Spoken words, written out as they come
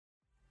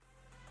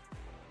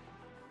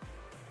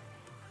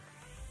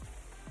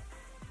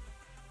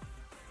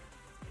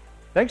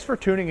Thanks for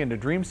tuning into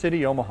Dream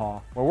City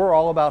Omaha, where we're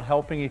all about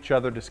helping each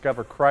other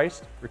discover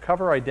Christ,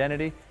 recover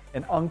identity,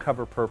 and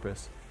uncover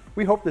purpose.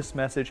 We hope this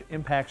message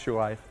impacts your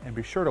life, and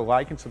be sure to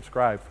like and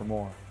subscribe for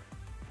more.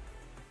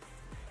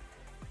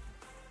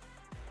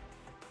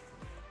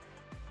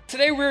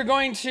 Today we're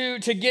going to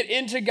get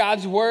into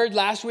God's Word.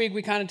 Last week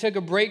we kind of took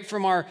a break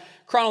from our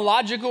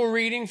chronological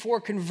reading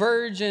for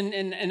Converge,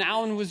 and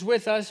Alan was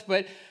with us.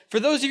 But for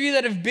those of you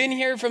that have been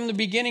here from the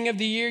beginning of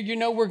the year, you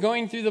know we're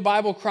going through the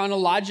Bible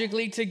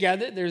chronologically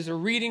together. There's a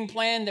reading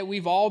plan that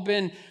we've all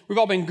been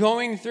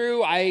going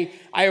through. I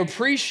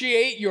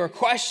appreciate your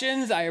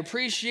questions. I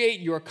appreciate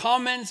your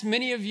comments.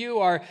 Many of you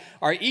are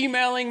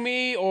emailing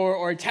me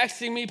or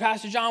texting me,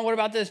 Pastor John, what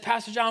about this?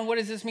 Pastor John, what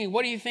does this mean?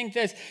 What do you think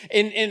this?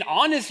 And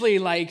honestly,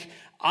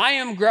 I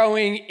am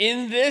growing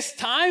in this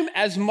time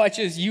as much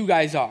as you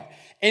guys are.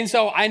 And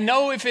so I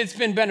know if it's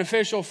been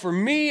beneficial for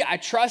me, I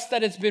trust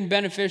that it's been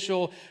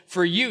beneficial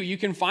for you. You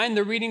can find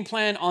the reading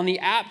plan on the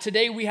app.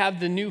 Today we have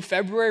the new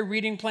February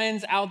reading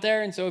plans out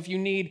there. And so if you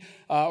need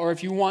or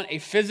if you want a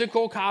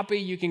physical copy,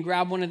 you can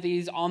grab one of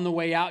these on the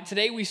way out.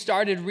 Today we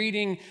started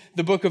reading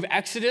the book of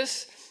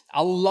Exodus.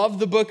 I love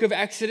the book of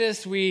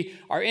Exodus. We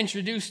are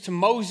introduced to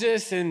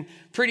Moses, and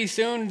pretty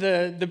soon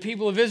the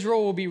people of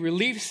Israel will be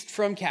released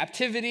from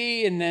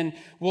captivity, and then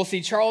we'll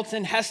see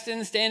Charlton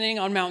Heston standing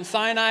on Mount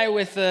Sinai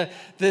with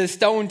the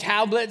stone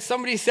tablets.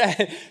 Somebody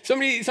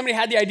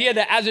had the idea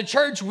that as a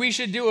church we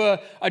should do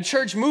a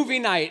church movie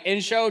night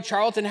and show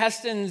Charlton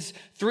Heston's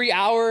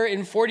 3-hour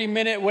and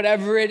 40-minute,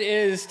 whatever it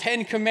is,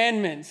 10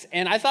 Commandments.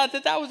 And I thought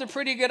that was a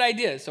pretty good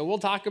idea. So we'll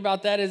talk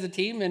about that as a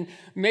team, and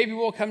maybe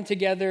we'll come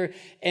together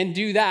and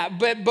do that.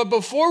 But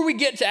before we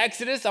get to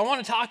Exodus, I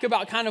want to talk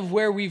about kind of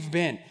where we've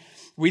been.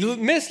 We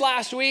missed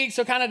last week,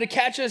 so kind of to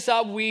catch us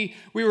up, we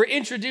were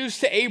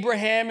introduced to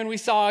Abraham, and we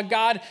saw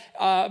God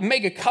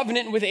make a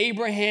covenant with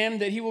Abraham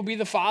that he will be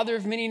the father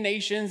of many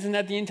nations and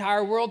that the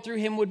entire world through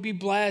him would be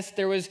blessed.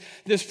 There was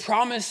this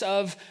promise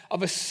of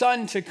a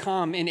son to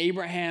come in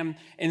Abraham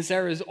and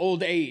Sarah's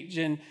old age,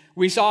 and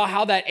we saw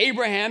how that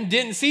Abraham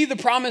didn't see the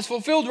promise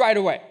fulfilled right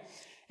away.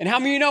 And how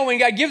many of you know when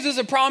God gives us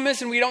a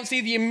promise and we don't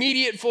see the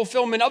immediate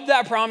fulfillment of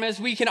that promise,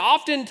 we can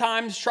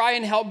oftentimes try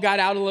and help God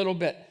out a little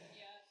bit.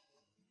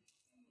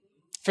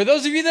 For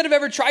those of you that have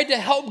ever tried to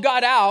help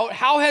God out,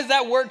 how has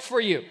that worked for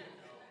you?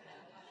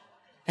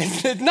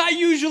 It's not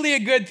usually a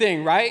good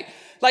thing, right?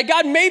 Like,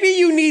 God, maybe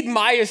you need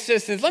my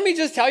assistance. Let me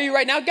just tell you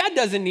right now, God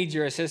doesn't need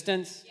your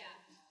assistance.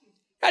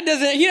 He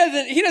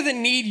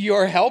doesn't need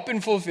your help in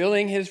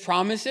fulfilling his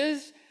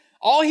promises.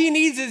 All he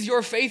needs is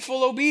your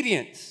faithful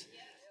obedience.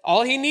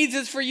 All he needs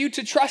is for you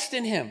to trust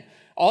in him.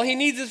 All he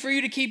needs is for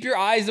you to keep your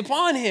eyes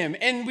upon him.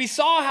 And we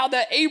saw how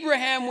that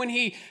Abraham, when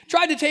he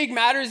tried to take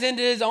matters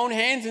into his own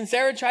hands and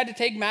Sarah tried to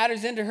take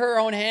matters into her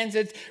own hands,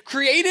 it's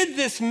created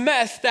this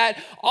mess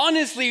that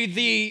honestly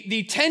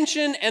the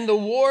tension and the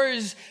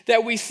wars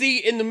that we see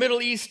in the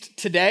Middle East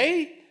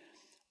today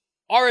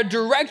are a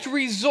direct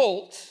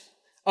result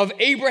of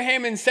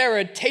Abraham and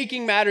Sarah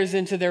taking matters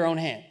into their own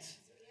hands.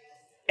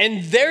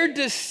 And their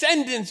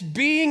descendants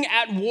being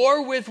at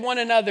war with one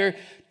another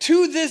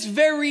to this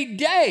very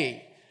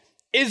day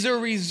is a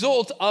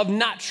result of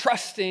not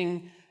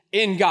trusting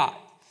in God.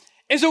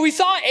 And so we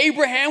saw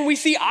Abraham, we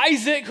see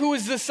Isaac, who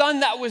is the son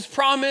that was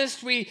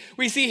promised. We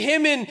see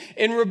him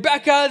and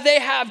Rebekah. They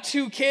have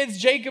 2 kids,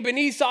 Jacob and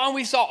Esau, and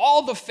we saw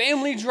all the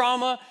family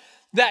drama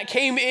that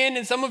came in.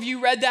 And some of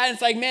you read that, and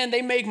it's like, man,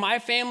 they make my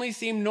family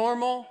seem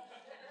normal.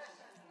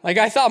 Like,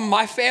 I thought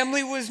my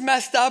family was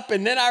messed up,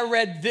 and then I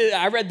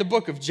read the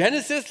book of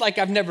Genesis like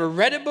I've never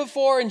read it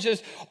before, and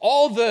just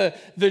all the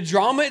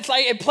drama. It's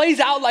like it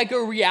plays out like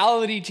a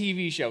reality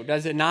TV show,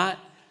 does it not?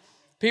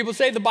 People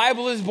say the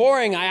Bible is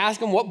boring. I ask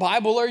them, what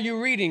Bible are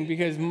you reading?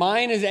 Because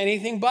mine is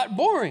anything but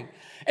boring.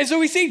 And so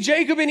we see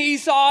Jacob and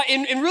Esau,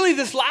 and really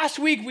this last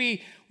week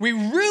we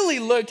really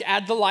looked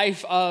at the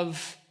life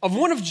of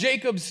one of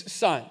Jacob's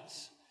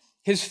sons,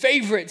 his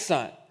favorite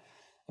son.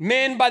 A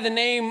man by the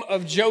name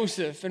of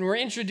Joseph, and we're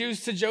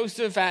introduced to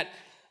Joseph at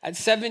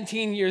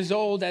 17 years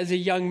old as a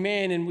young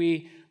man, and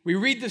we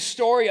read the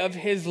story of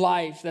his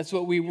life. That's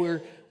what we're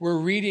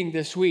reading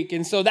this week,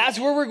 and so that's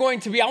where we're going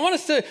to be. I want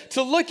us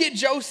to look at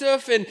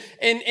Joseph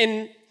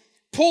and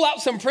pull out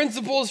some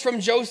principles from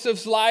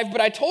Joseph's life.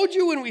 But I told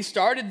you when we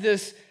started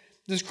this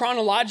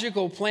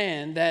chronological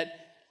plan that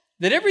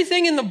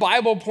everything in the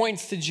Bible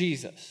points to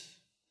Jesus.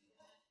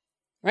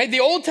 Right?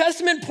 The Old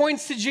Testament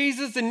points to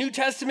Jesus. The New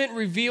Testament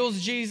reveals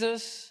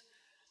Jesus.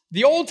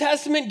 The Old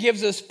Testament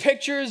gives us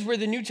pictures where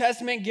the New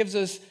Testament gives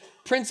us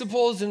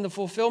principles and the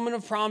fulfillment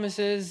of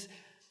promises.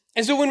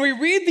 And so when we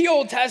read the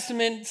Old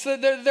Testament, so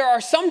there are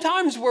some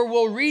times where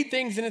we'll read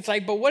things and it's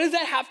like, but what does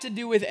that have to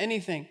do with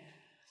anything?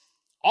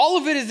 All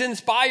of it is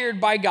inspired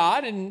by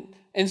God and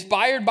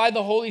inspired by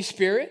the Holy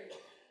Spirit.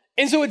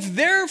 And so it's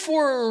there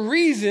for a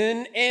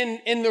reason,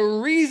 and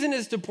the reason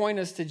is to point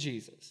us to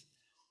Jesus.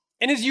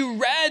 And as you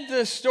read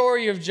the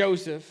story of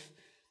Joseph,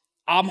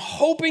 I'm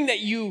hoping that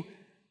you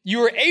you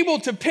were able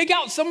to pick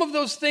out some of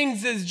those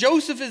things as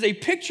Joseph is a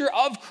picture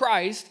of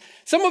Christ,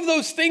 some of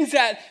those things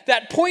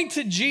that point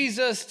to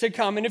Jesus to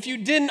come. And if you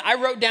didn't, I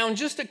wrote down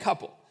just a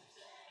couple.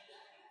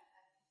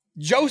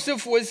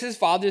 Joseph was his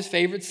father's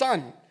favorite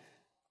son.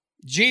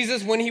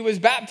 Jesus, when he was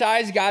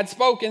baptized, God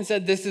spoke and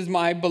said, "This is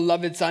my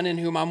beloved son in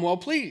whom I'm well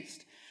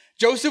pleased."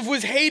 Joseph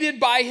was hated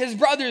by his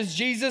brothers.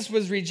 Jesus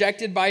was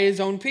rejected by his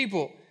own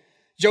people.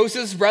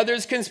 Joseph's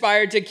brothers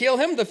conspired to kill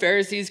him. The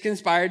Pharisees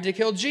conspired to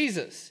kill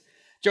Jesus.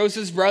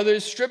 Joseph's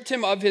brothers stripped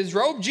him of his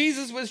robe.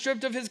 Jesus was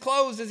stripped of his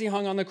clothes as he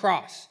hung on the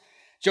cross.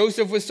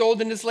 Joseph was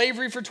sold into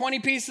slavery for 20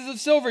 pieces of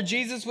silver.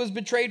 Jesus was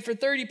betrayed for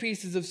 30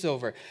 pieces of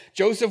silver.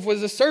 Joseph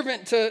was a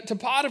servant to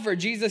Potiphar.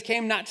 Jesus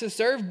came not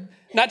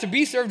to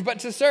be served, but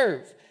to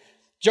serve.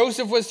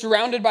 Joseph was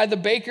surrounded by the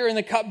baker and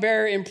the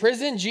cupbearer in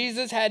prison.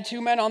 Jesus had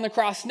two men on the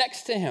cross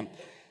next to him.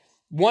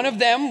 One of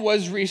them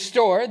was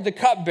restored, the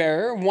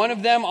cupbearer. One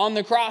of them on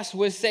the cross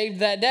was saved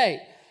that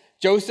day.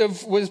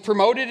 Joseph was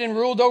promoted and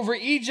ruled over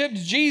Egypt.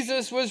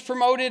 Jesus was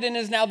promoted and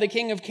is now the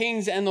King of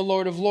Kings and the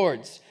Lord of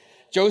Lords.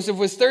 Joseph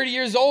was 30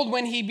 years old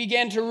when he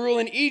began to rule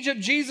in Egypt.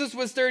 Jesus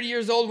was 30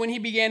 years old when he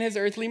began his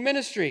earthly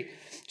ministry.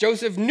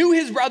 Joseph knew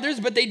his brothers,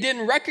 but they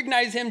didn't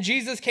recognize him.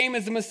 Jesus came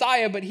as the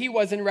Messiah, but he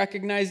wasn't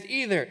recognized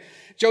either.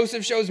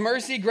 Joseph shows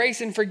mercy,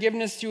 grace, and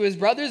forgiveness to his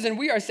brothers, and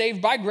we are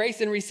saved by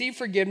grace and receive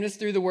forgiveness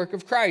through the work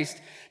of Christ.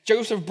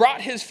 Joseph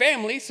brought his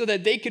family so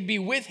that they could be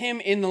with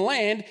him in the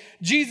land.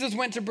 Jesus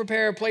went to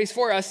prepare a place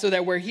for us so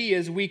that where he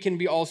is, we can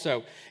be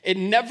also. It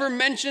never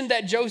mentioned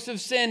that Joseph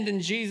sinned,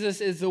 and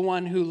Jesus is the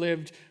one who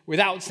lived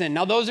without sin.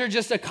 Now, those are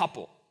just a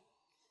couple.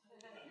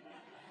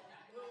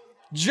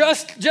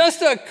 Just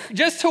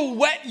to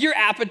whet your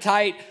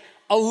appetite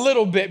a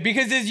little bit,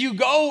 because as you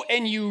go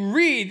and you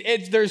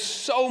read, there's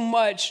so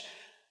much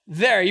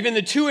there. Even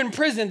the two in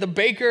prison, the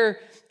baker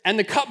and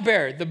the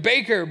cupbearer. The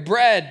baker,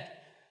 bread.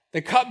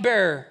 The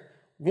cupbearer,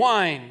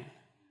 wine.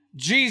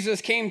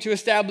 Jesus came to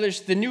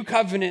establish the new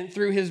covenant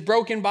through his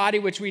broken body,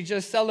 which we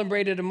just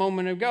celebrated a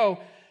moment ago.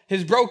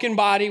 His broken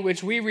body,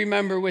 which we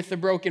remember with the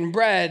broken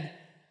bread,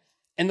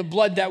 and the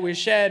blood that was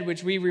shed,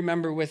 which we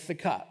remember with the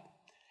cup.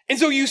 And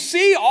so you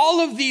see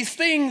all of these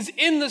things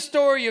in the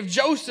story of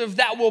Joseph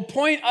that will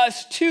point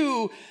us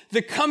to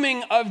the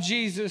coming of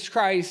Jesus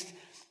Christ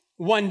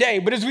one day.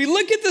 But as we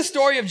look at the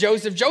story of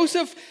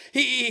Joseph,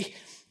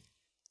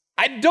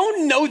 I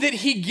don't know that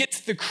he gets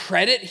the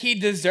credit he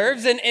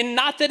deserves. And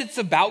not that it's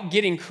about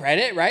getting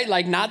credit, right?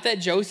 Like, not that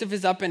Joseph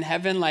is up in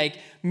heaven like,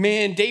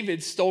 man,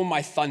 David stole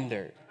my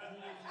thunder,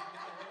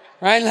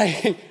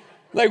 right?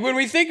 Like when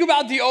we think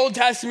about the Old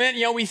Testament,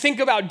 we think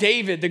about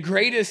David, the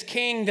greatest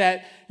king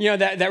that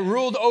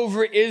ruled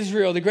over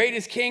Israel, the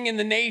greatest king in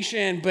the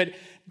nation. But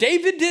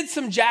David did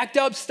some jacked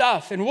up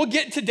stuff, and we'll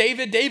get to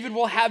David. David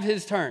will have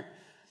his turn.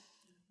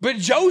 But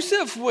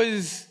Joseph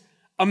was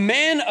a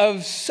man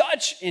of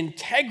such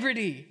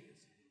integrity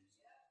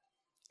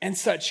and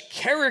such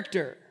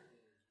character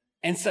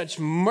and such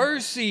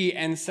mercy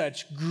and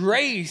such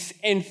grace.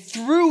 And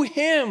through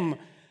him,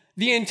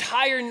 the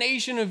entire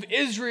nation of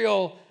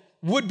Israel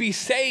would be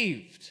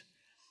saved.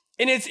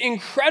 And it's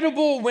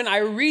incredible when I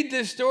read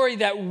this story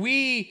that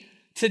we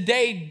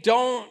today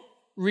don't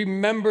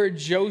remember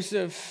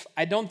Joseph.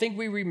 I don't think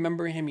we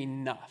remember him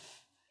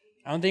enough.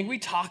 I don't think we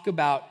talk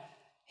about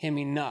him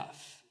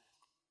enough.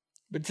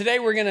 But today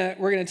we're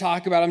gonna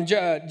talk about him.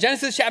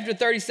 Genesis chapter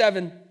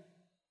 37.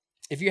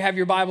 If you have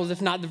your Bibles,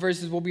 if not, the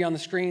verses will be on the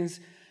screens.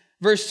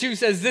 Verse 2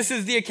 says, "This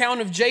is the account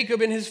of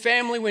Jacob and his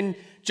family. When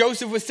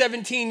Joseph was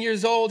 17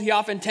 years old, he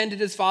often tended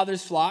his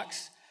father's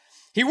flocks.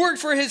 He worked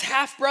for his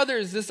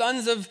half-brothers, the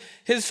sons of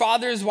his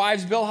father's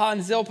wives, Bilhah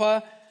and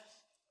Zilpah."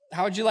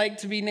 How would you like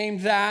to be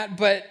named that?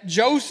 But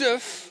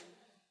Joseph,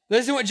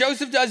 listen what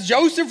Joseph does.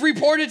 Joseph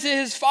reported to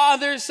his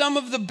father some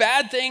of the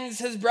bad things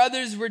his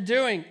brothers were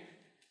doing.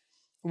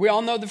 We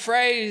all know the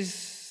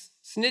phrase,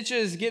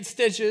 snitches get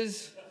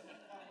stitches.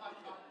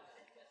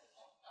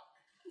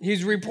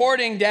 He's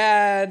reporting,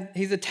 Dad,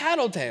 he's a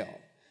tattletale.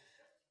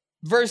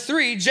 Verse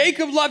 3,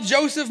 Jacob loved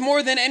Joseph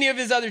more than any of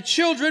his other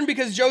children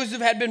because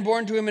Joseph had been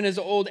born to him in his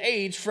old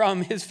age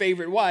from his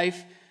favorite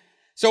wife.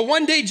 So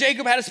one day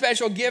Jacob had a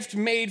special gift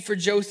made for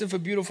Joseph, a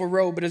beautiful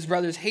robe, but his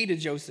brothers hated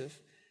Joseph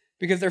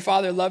because their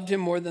father loved him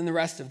more than the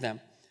rest of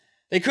them.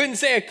 They couldn't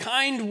say a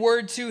kind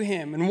word to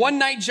him. And one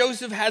night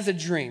Joseph has a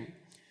dream.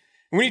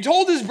 When he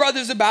told his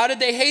brothers about it,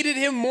 they hated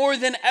him more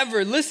than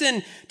ever.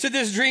 Listen to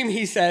this dream,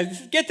 he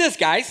says. Get this,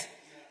 guys.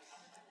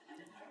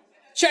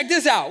 Check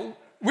this out.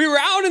 We were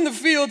out in the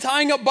field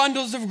tying up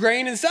bundles of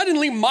grain, and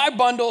suddenly my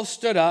bundle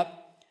stood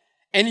up,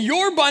 and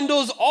your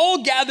bundles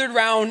all gathered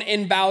round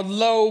and bowed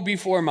low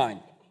before mine.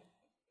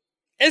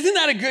 Isn't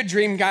that a good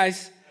dream,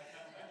 guys?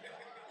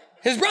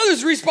 His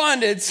brothers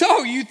responded,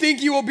 "So you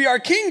think you will be our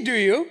king, do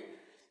you?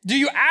 Do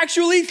you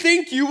actually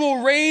think you will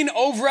reign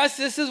over us?"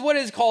 This is what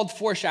is called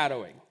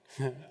foreshadowing.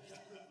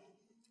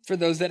 For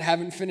those that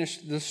haven't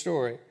finished the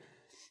story.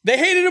 They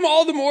hated him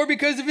all the more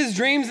because of his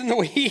dreams and the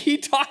way he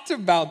talked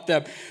about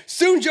them.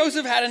 Soon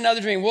Joseph had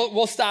another dream.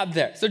 We'll stop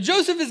there. So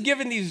Joseph is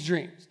given these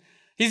dreams.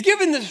 He's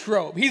given this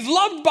robe. He's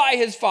loved by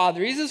his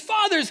father. He's his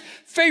father's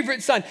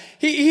favorite son.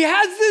 He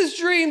has this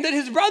dream that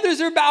his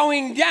brothers are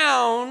bowing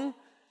down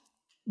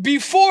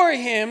before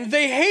him.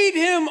 They hate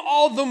him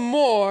all the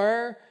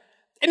more.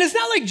 And it's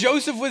not like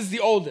Joseph was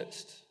the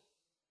oldest.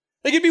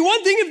 Like, it'd be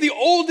one thing if the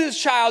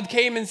oldest child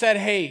came and said,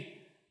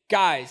 hey,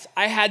 guys,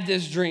 I had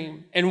this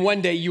dream, and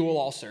one day you will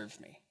all serve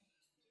me.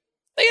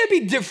 Like, it'd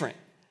be different.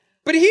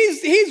 But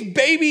he's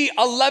baby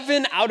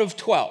 11 out of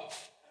 12.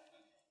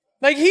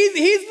 Like, he's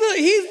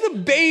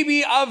the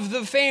baby of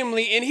the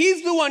family, and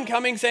he's the one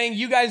coming saying,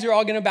 you guys are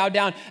all going to bow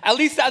down. At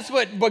least that's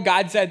what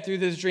God said through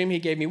this dream he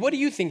gave me. What do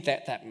you think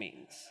that means?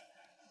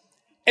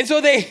 And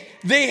so they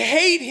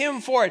hate him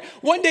for it.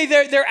 One day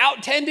they're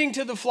out tending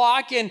to the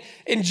flock, and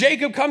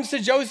Jacob comes to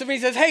Joseph and he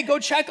says, hey, go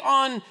check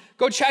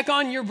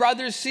on your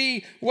brothers,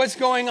 see what's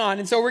going on.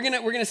 And so we're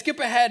gonna skip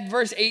ahead,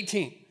 verse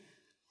 18. It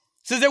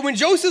says that when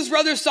Joseph's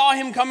brothers saw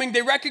him coming,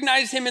 they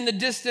recognized him in the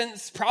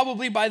distance,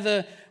 probably by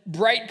the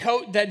bright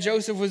coat that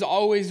Joseph was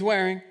always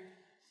wearing.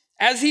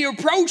 As he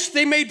approached,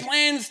 they made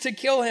plans to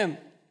kill him.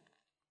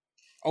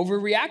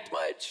 Overreact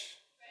much?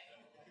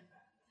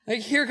 Like,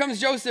 here comes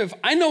Joseph.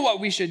 I know what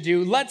we should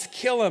do. Let's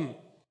kill him.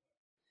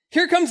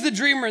 Here comes the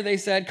dreamer, they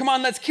said. Come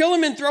on, let's kill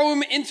him and throw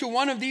him into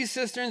one of these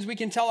cisterns. We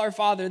can tell our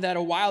father that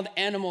a wild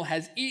animal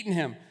has eaten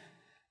him.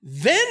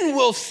 Then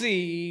we'll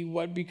see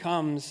what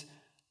becomes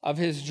of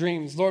his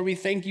dreams. Lord, we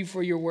thank you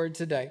for your word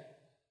today.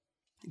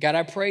 God,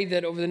 I pray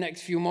that over the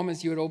next few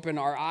moments, you would open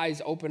our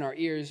eyes, open our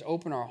ears,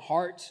 open our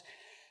hearts,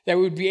 that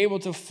we would be able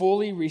to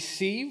fully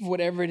receive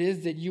whatever it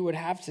is that you would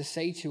have to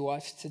say to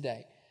us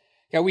today.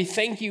 God, we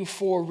thank you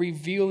for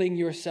revealing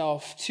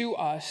yourself to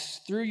us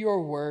through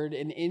your word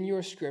and in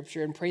your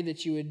scripture, and pray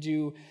that you would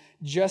do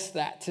just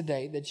that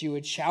today, that you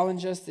would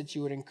challenge us, that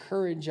you would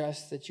encourage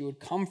us, that you would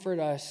comfort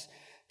us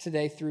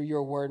today through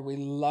your word. We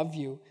love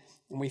you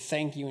and we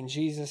thank you in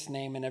Jesus'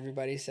 name. And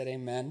everybody said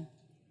amen.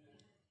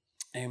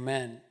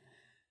 Amen.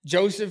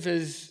 Joseph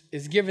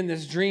is given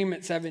this dream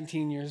at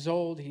 17 years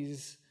old.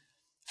 He's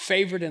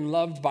favored and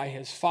loved by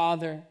his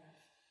father.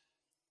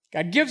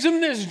 God gives him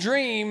this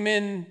dream,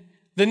 and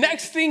the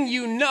next thing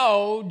you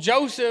know,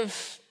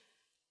 Joseph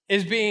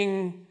is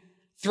being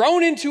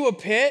thrown into a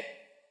pit.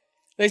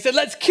 They said,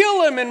 let's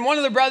kill him. And one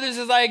of the brothers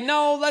is like,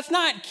 no, let's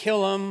not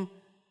kill him.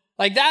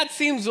 Like, that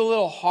seems a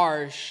little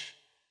harsh.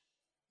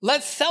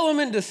 Let's sell him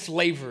into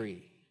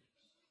slavery.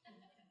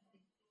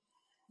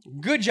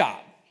 Good job.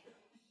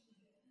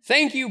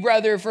 Thank you,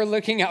 brother, for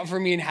looking out for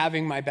me and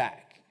having my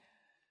back.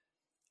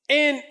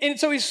 And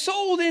so he's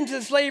sold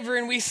into slavery,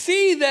 and we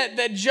see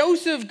that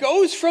Joseph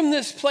goes from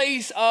this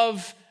place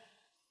of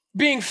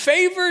being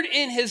favored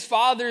in his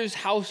father's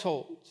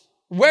household,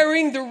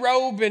 wearing the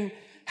robe and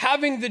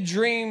having the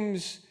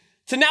dreams,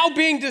 to now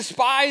being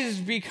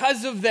despised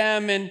because of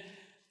them. And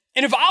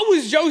if I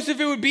was Joseph,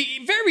 it would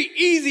be very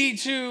easy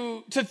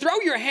to throw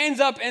your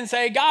hands up and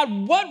say,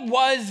 God, what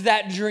was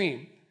that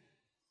dream?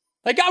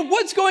 Like, God,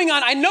 what's going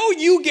on? I know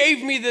you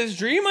gave me this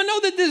dream. I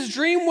know that this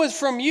dream was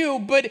from you,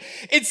 but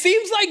it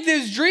seems like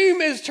this dream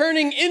is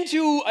turning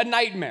into a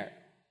nightmare.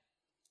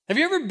 Have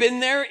you ever been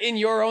there in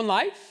your own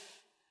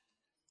life?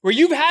 Where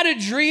you've had a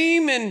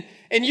dream and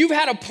you've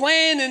had a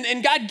plan,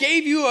 and God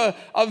gave you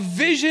a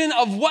vision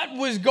of what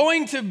was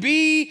going to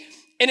be,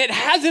 and it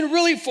hasn't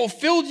really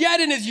fulfilled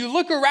yet. And as you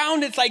look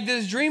around, it's like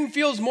this dream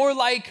feels more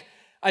like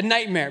a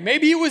nightmare.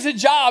 Maybe it was a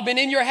job, and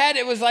in your head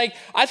it was like,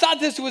 I thought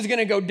this was going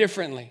to go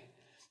differently.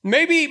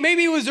 Maybe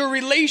it was a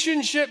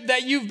relationship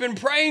that you've been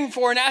praying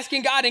for and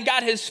asking God, and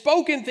God has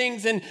spoken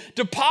things and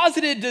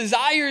deposited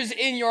desires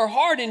in your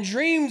heart and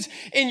dreams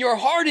in your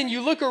heart, and you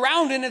look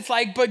around and it's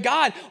like, but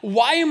God,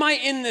 why am I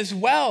in this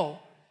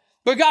well?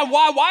 But God,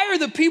 why are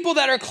the people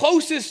that are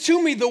closest to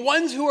me the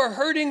ones who are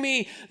hurting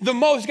me the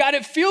most? God,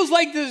 it feels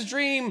like this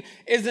dream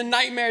is a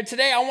nightmare.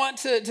 Today, I want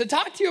to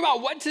talk to you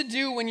about what to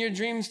do when your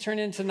dreams turn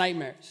into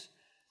nightmares.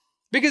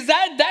 Because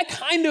that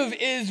kind of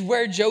is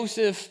where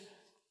Joseph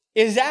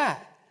is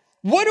at.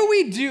 What do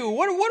we do?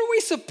 What are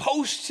we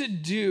supposed to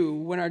do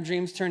when our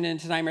dreams turn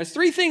into nightmares?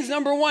 3 things.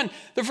 Number 1,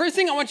 the first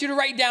thing I want you to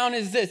write down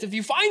is this. If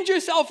you find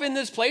yourself in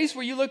this place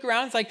where you look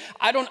around, it's like,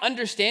 I don't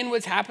understand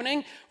what's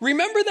happening,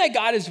 remember that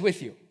God is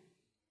with you.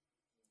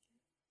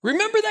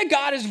 Remember that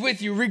God is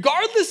with you.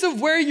 Regardless of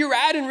where you're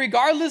at and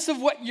regardless of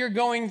what you're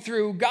going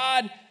through,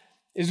 God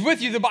is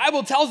with you. The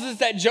Bible tells us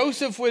that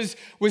Joseph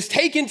was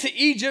taken to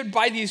Egypt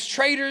by these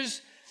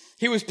traders.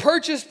 He was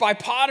purchased by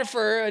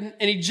Potiphar, an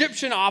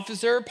Egyptian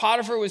officer.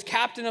 Potiphar was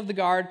captain of the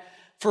guard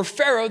for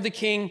Pharaoh, the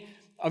king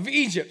of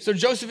Egypt. So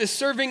Joseph is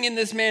serving in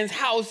this man's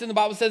house, and the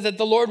Bible says that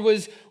the Lord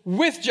was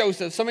with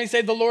Joseph. Somebody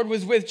say, the Lord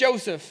was with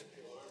Joseph.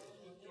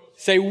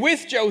 Say,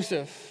 with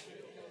Joseph.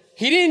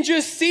 He didn't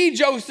just see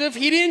Joseph.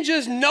 He didn't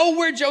just know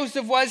where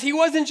Joseph was. He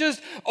wasn't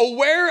just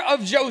aware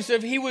of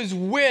Joseph. He was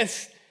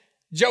with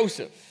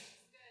Joseph.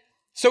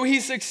 So he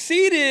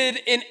succeeded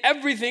in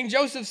everything.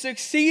 Joseph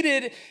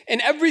succeeded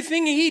in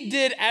everything he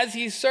did as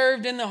he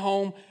served in the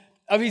home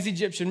of his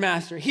Egyptian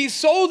master. He's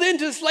sold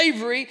into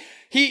slavery.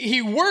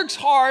 He works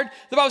hard.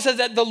 The Bible says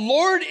that the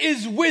Lord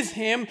is with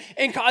him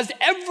and caused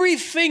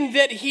everything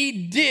that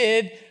he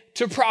did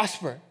to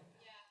prosper.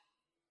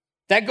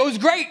 That goes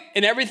great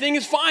and everything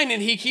is fine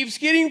and he keeps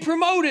getting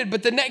promoted.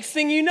 But the next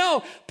thing you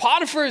know,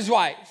 Potiphar's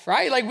wife,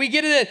 right? Like we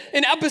get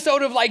an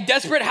episode of like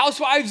Desperate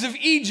Housewives of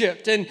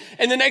Egypt. And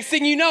the next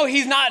thing you know,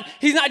 he's not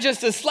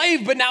just a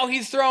slave, but now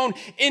he's thrown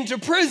into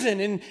prison.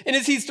 And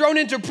as he's thrown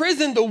into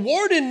prison, the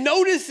warden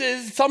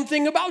notices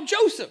something about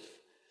Joseph.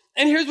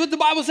 And here's what the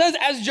Bible says.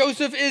 As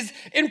Joseph is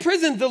in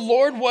prison, the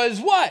Lord was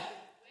what?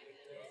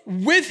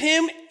 With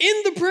him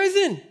in the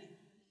prison.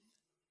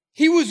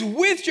 He was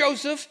with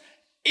Joseph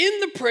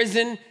in the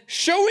prison,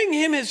 showing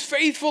him his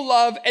faithful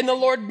love, and the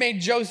Lord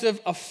made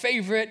Joseph a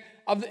favorite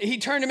he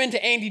turned him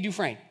into Andy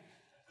Dufresne.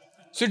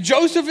 So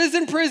Joseph is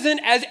in prison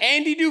as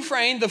Andy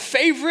Dufresne, the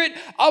favorite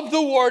of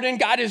the warden.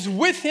 God is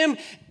with him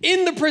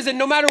in the prison.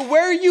 No matter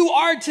where you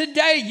are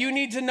today, you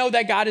need to know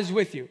that God is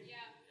with you.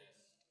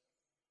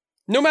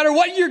 No matter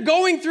what you're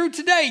going through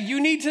today, you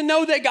need to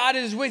know that God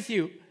is with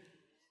you.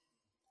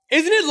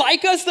 Isn't it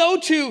like us, though,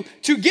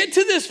 to get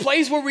to this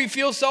place where we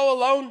feel so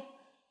alone?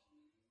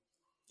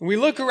 We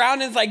look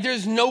around and it's like,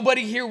 there's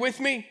nobody here with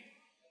me.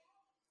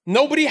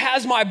 Nobody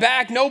has my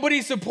back.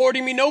 Nobody's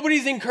supporting me.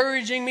 Nobody's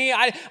encouraging me.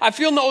 I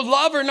feel no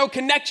love or no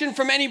connection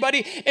from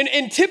anybody.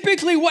 And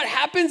typically what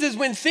happens is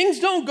when things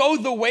don't go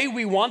the way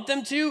we want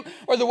them to,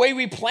 or the way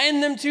we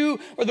planned them to,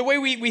 or the way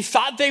we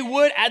thought they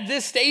would at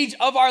this stage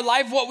of our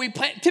life, what we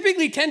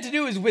typically tend to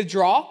do is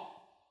withdraw.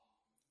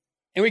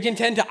 And we can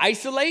tend to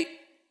isolate.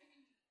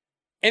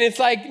 And it's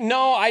like,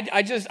 no,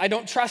 I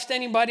don't trust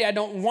anybody. I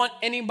don't want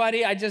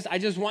anybody. I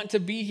just want to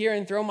be here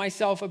and throw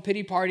myself a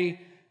pity party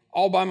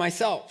all by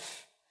myself.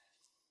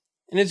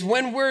 And it's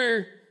when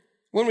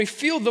we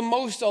feel the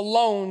most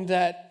alone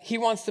that he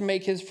wants to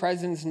make his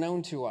presence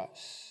known to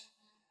us.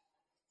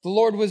 The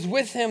Lord was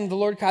with him. The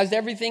Lord caused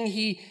everything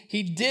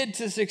he did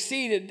to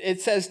succeed.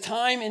 It says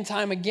time and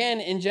time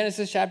again in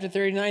Genesis chapter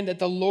 39 that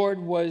the Lord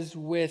was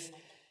with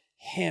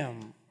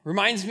him.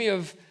 Reminds me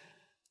of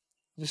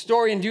the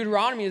story in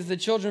Deuteronomy as the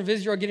children of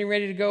Israel are getting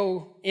ready to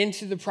go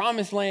into the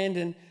promised land,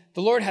 and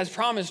the Lord has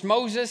promised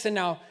Moses, and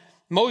now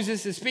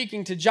Moses is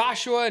speaking to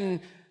Joshua, and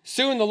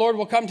soon the Lord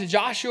will come to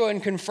Joshua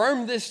and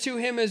confirm this to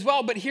him as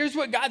well. But here's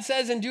what God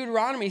says in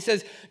Deuteronomy. He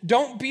says,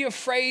 don't be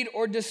afraid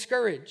or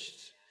discouraged,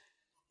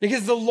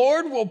 because the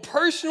Lord will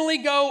personally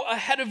go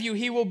ahead of you.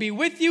 He will be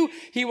with you.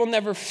 He will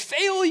never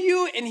fail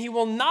you, and he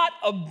will not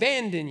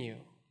abandon you.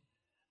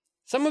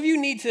 Some of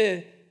you need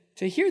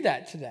to hear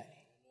that today.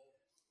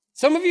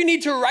 Some of you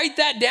need to write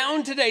that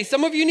down today.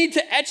 Some of you need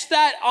to etch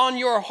that on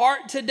your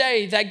heart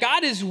today, that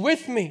God is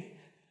with me,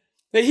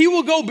 that he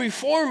will go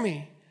before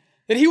me,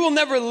 that he will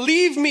never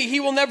leave me, he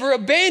will never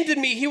abandon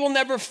me, he will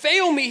never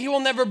fail me, he will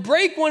never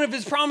break one of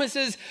his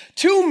promises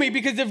to me,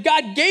 because if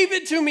God gave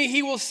it to me,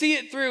 he will see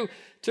it through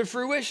to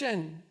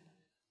fruition.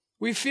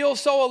 We feel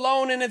so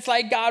alone, and it's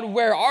like, God,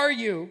 where are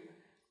you?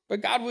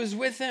 But God was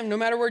with him. No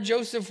matter where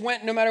Joseph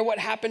went, no matter what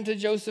happened to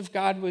Joseph,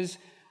 God was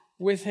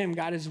with him.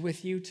 God is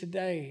with you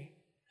today.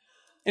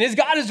 And as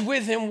God is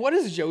with him, what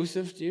does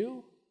Joseph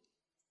do?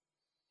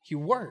 He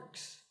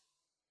works.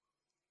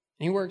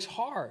 And he works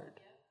hard.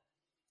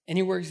 And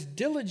he works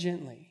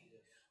diligently.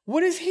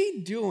 What is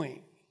he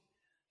doing?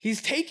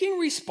 He's taking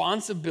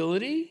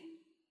responsibility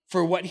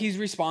for what he's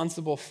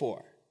responsible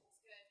for.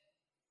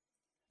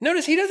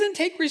 Notice he doesn't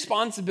take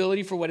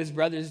responsibility for what his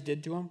brothers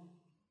did to him.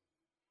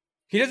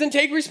 He doesn't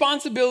take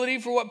responsibility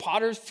for what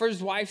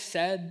Potiphar's wife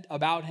said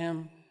about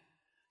him.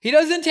 He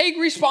doesn't take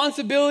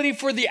responsibility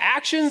for the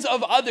actions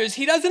of others.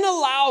 He doesn't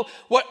allow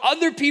what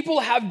other people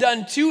have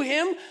done to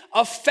him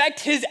affect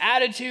his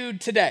attitude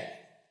today.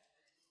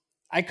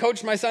 I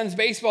coached my son's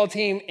baseball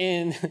team,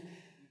 and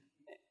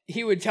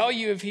he would tell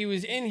you if he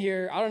was in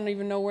here. I don't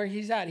even know where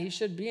he's at. He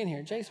should be in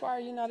here. Jace, why are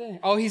you not in here?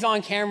 Oh, he's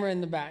on camera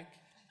in the back.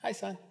 Hi,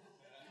 son.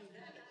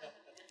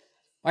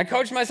 I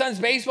coached my son's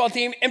baseball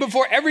team, and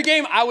before every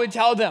game, I would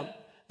tell them,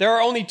 there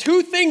are only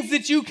two things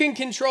that you can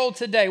control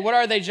today. What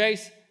are they,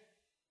 Jace?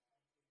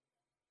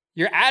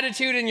 Your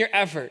attitude and your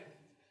effort.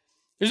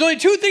 There's only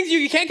two things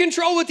you can't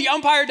control what the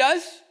umpire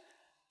does.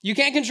 You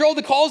can't control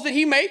the calls that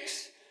he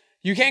makes.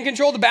 You can't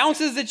control the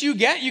bounces that you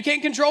get. You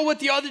can't control what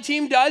the other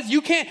team does.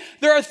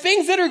 There are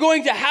things that are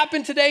going to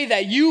happen today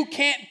that you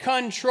can't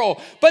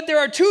control. But there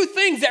are two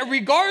things that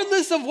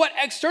regardless of what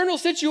external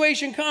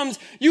situation comes,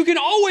 you can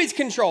always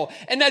control.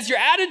 And that's your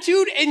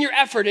attitude and your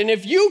effort. And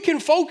if you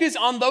can focus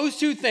on those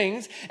two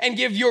things and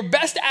give your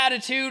best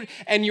attitude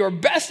and your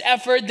best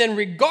effort, then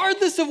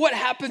regardless of what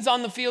happens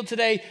on the field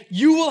today,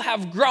 you will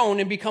have grown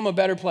and become a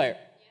better player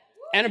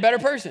and a better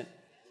person.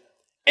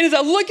 And as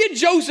I look at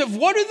Joseph,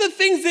 what are the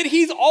things that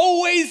he's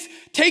always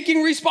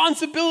taking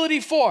responsibility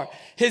for?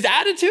 His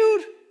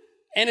attitude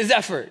and his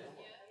effort.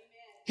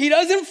 He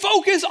doesn't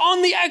focus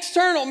on the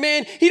external,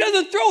 man. He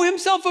doesn't throw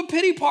himself a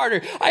pity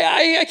party.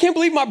 I can't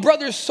believe my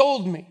brothers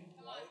sold me.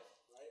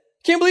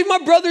 Can't believe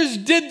my brothers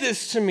did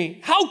this to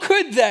me. How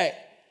could they?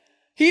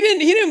 He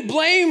didn't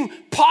blame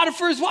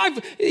Potiphar's wife.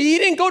 He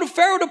didn't go to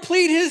Pharaoh to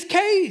plead his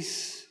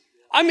case.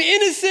 I'm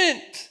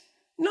innocent.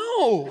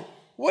 No.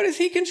 What does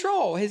he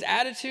control? His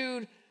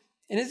attitude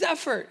and his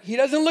effort. He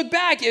doesn't look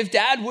back. If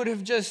dad would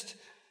have just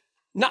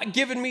not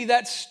given me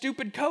that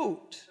stupid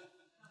coat,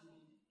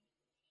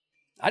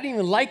 I didn't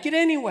even like it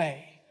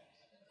anyway.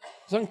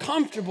 It was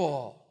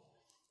uncomfortable.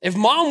 If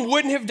mom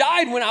wouldn't have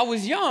died when I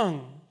was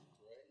young.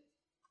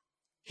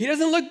 He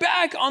doesn't look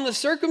back on the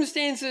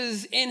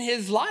circumstances in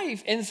his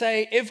life and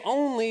say, if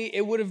only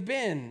it would have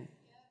been.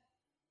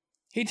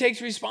 He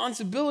takes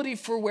responsibility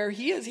for where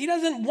he is. He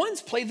doesn't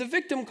once play the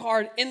victim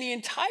card in the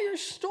entire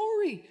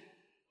story.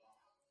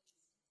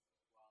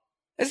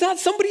 It's not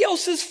somebody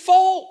else's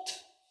fault.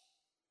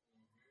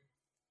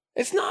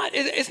 It's not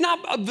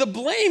the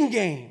blame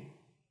game.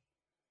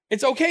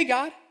 It's okay,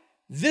 God.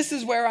 This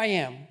is where I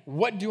am.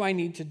 What do I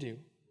need to do?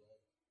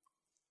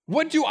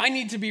 What do I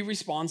need to be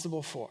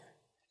responsible for?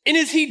 And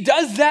as he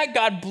does that,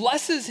 God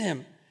blesses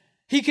him.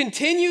 He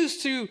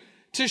continues to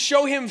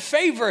show him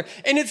favor.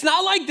 And it's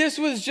not like this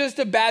was just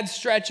a bad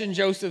stretch in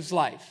Joseph's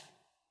life.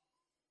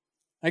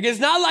 Like, it's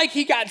not like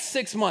he got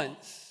 6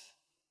 months.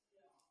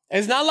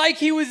 It's not like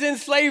he was in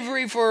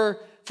slavery for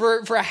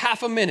a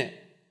half a minute.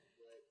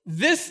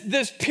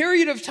 This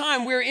period of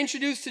time, we were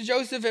introduced to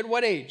Joseph at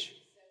what age?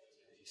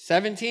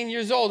 17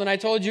 years old. And I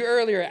told you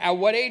earlier, at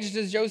what age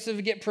does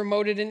Joseph get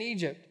promoted in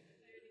Egypt?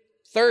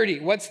 30.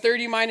 What's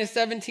 30 minus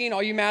 17?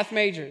 All you math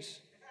majors.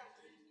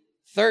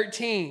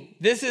 13.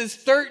 This is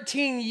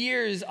 13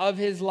 years of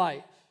his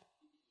life.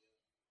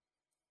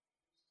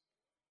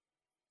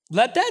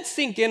 Let that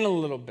sink in a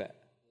little bit.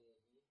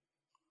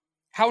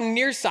 How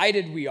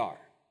nearsighted we are.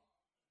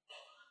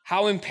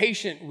 How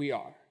impatient we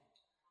are.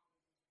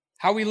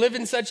 How we live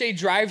in such a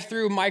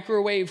drive-through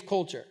microwave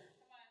culture.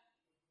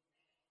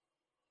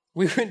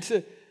 We went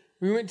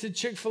to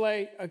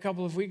Chick-fil-A a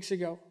couple of weeks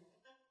ago.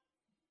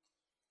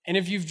 And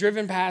if you've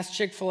driven past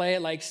Chick-fil-A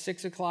at like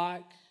 6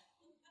 o'clock,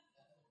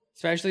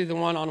 especially the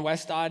one on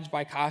West Dodge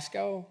by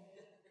Costco,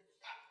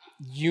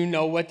 you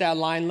know what that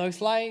line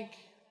looks like.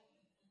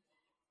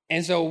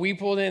 And so we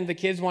pulled in, the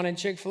kids wanted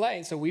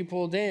Chick-fil-A. So we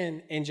pulled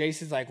in and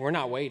Jason's like, we're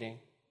not waiting.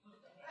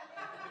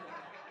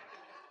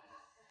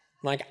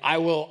 Like, I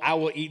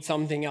will eat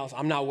something else.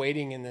 I'm not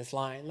waiting in this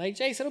line. Like,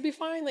 Jason, it'll be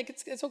fine. Like,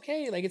 it's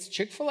okay. Like, it's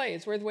Chick-fil-A.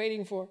 It's worth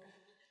waiting for.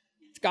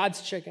 It's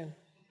God's chicken.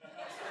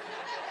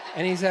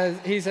 And he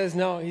says,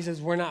 no. He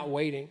says, we're not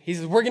waiting. He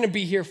says, we're going to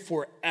be here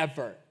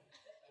forever.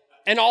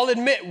 And I'll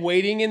admit,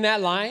 waiting in that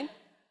line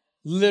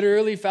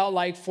literally felt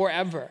like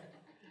forever.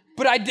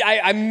 But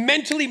I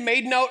mentally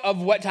made note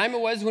of what time it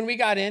was when we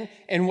got in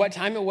and what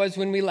time it was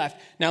when we left.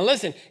 Now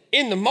listen,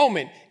 in the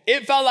moment,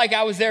 it felt like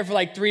I was there for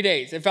like 3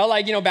 days. It felt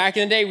like, back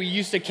in the day, we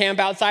used to camp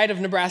outside of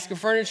Nebraska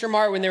Furniture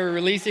Mart when they were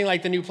releasing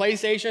like the new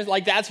PlayStations.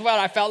 Like, that's what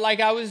I felt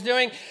like I was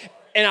doing.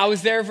 And I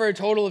was there for a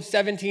total of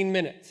 17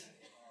 minutes.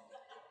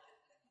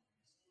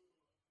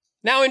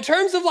 Now, in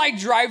terms of like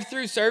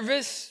drive-through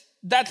service,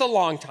 that's a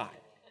long time.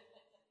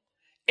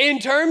 In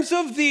terms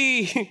of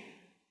the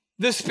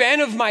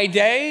span of my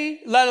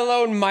day, let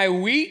alone my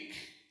week,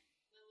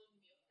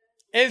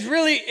 is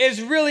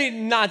really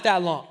not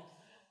that long.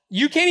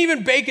 You can't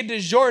even bake a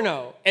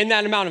DiGiorno in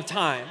that amount of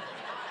time.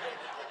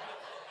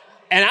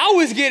 And I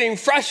was getting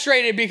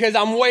frustrated because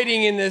I'm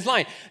waiting in this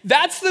line.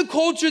 That's the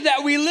culture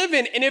that we live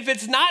in. And if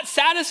it's not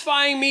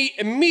satisfying me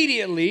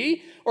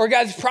immediately, or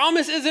God's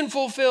promise isn't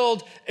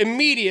fulfilled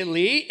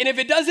immediately, and if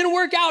it doesn't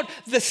work out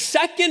the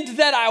second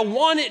that I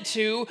want it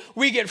to,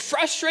 we get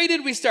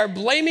frustrated, we start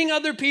blaming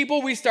other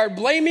people, we start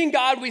blaming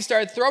God, we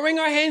start throwing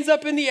our hands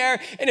up in the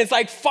air, and it's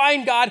like,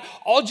 fine, God,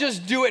 I'll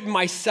just do it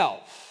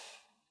myself.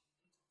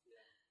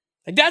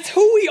 Like, that's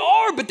who we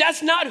are, but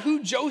that's not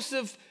who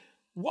Joseph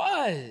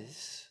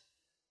was.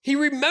 He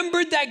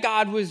remembered that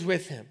God was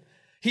with him.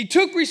 He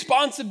took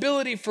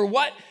responsibility for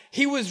what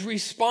he was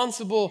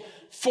responsible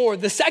for.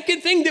 The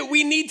second thing that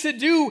we need to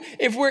do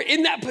if we're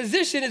in that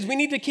position is we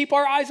need to keep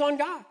our eyes on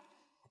God.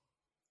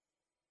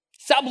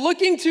 Stop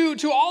looking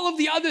to all of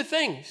the other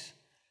things.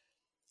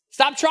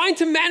 Stop trying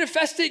to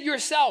manifest it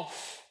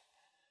yourself.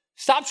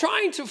 Stop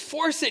trying to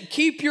force it.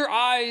 Keep your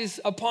eyes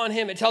upon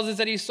him. It tells us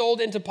that he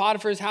sold into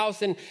Potiphar's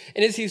house. And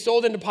as he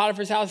sold into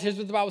Potiphar's house, here's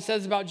what the Bible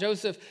says about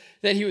Joseph,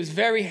 that he was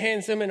very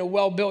handsome and a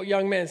well-built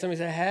young man. Somebody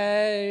said,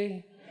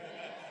 hey.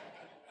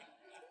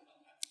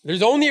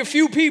 There's only a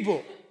few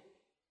people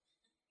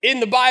in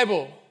the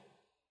Bible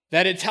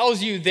that it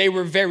tells you they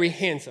were very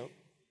handsome.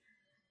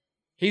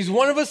 He's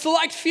one of a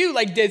select few,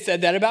 like Did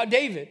said that about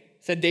David. It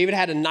said David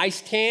had a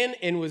nice tan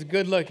and was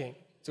good looking.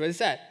 That's what it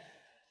said.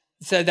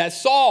 It said that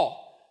Saul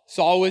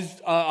was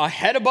a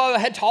head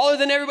taller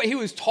than everybody. He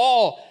was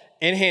tall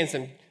and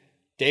handsome.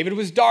 David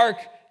was dark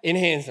and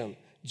handsome.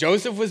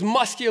 Joseph was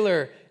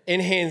muscular and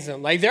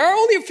handsome. Like, there are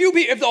only a few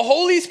people. If the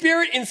Holy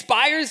Spirit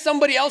inspires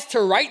somebody else to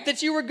write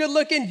that you were good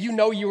looking, you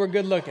know you were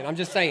good looking. I'm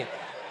just saying.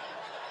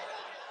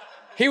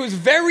 He was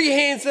very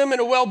handsome and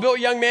a well-built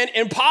young man.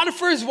 And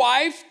Potiphar's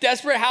wife,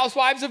 desperate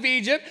housewives of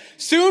Egypt,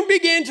 soon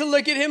began to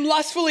look at him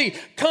lustfully.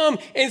 Come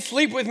and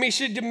sleep with me,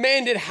 she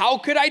demanded. How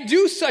could I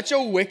do such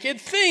a wicked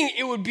thing?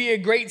 It would be a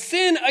great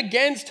sin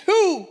against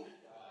who?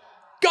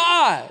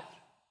 God.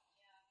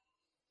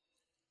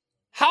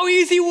 How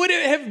easy easy would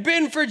it have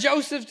been for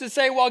Joseph to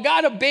say, well,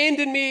 God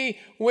abandoned me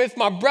with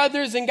my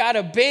brothers, and God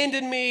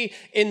abandoned me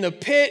in the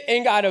pit,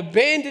 and God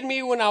abandoned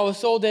me when I was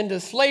sold into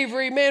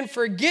slavery. Man,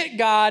 forget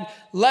God,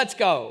 let's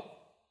go.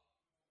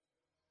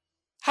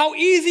 How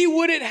easy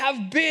would it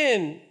have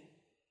been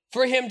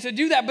for him to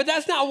do that? But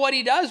that's not what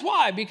he does.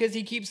 Why? Because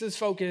he keeps his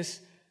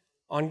focus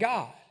on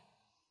God.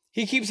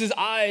 He keeps his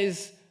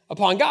eyes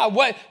upon God.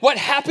 What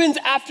happens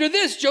after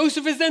this?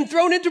 Joseph is then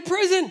thrown into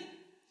prison.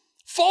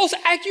 False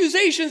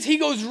accusations. He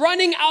goes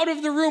running out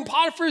of the room.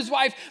 Potiphar's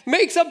wife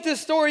makes up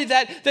this story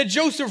that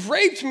Joseph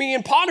raped me.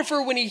 And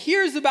Potiphar, when he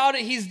hears about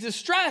it, he's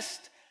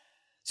distressed.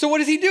 So what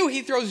does he do?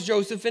 He throws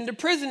Joseph into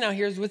prison. Now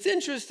here's what's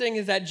interesting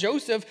is that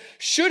Joseph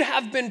should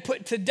have been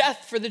put to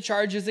death for the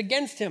charges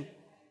against him.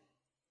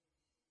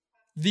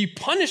 The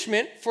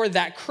punishment for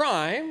that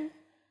crime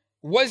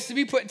was to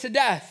be put to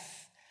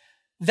death.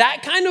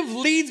 That kind of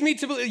leads me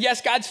to believe,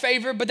 yes, God's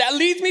favor, but that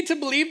leads me to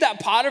believe that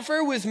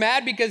Potiphar was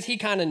mad because he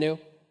kind of knew.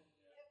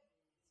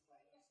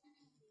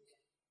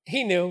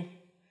 He knew.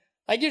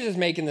 Like, you're just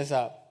making this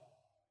up.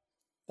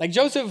 Like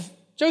Joseph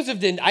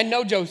didn't. I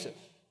know Joseph.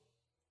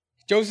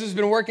 Joseph's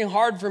been working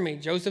hard for me.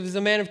 Joseph is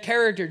a man of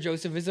character.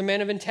 Joseph is a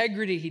man of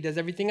integrity. He does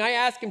everything I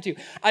ask him to.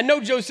 I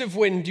know Joseph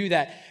wouldn't do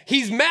that.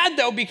 He's mad,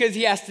 though, because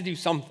he has to do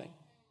something.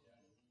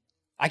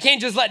 I can't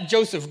just let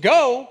Joseph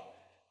go,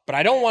 but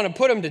I don't want to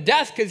put him to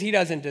death because he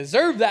doesn't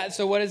deserve that.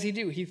 So what does he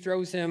do? He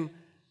throws him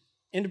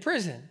into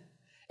prison.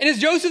 And as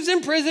Joseph's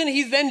in prison,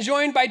 he's then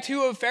joined by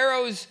two of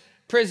Pharaoh's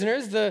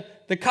prisoners, the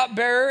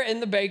cupbearer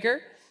and the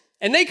baker.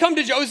 And they come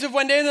to Joseph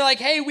one day and they're like,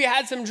 hey, we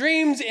had some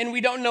dreams and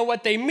we don't know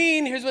what they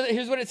mean. Here's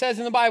what it says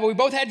in the Bible. We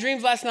both had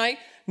dreams last night.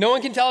 No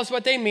one can tell us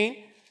what they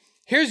mean.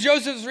 Here's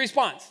Joseph's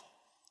response.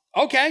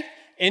 Okay,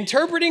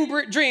 interpreting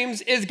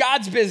dreams is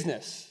God's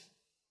business.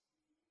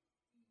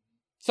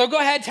 So go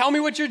ahead, tell me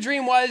what your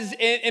dream was,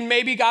 and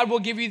maybe God will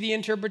give you the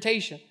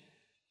interpretation.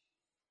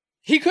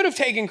 He could have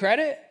taken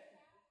credit.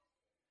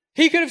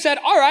 He could have said,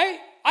 all right,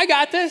 I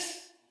got this.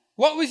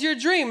 What was your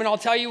dream? And I'll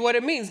tell you what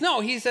it means.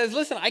 No, he says,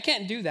 listen, I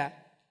can't do that.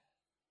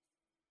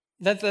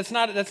 That's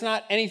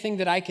not anything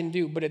that I can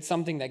do, but it's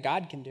something that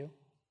God can do.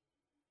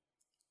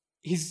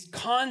 He's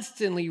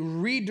constantly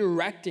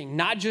redirecting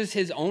not just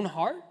his own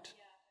heart,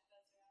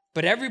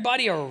 but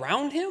everybody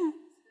around him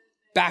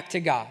back to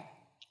God.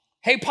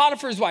 Hey,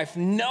 Potiphar's wife,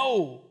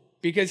 no,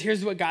 because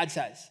here's what God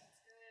says.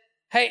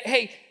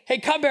 Hey,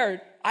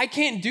 cupbearer, I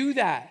can't do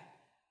that,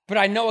 but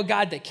I know a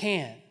God that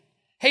can.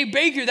 Hey,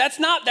 baker, that's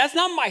not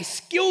my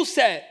skill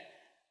set.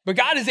 But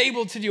God is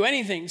able to do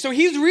anything. So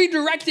he's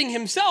redirecting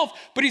himself,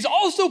 but he's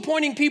also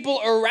pointing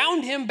people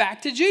around him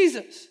back to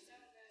Jesus.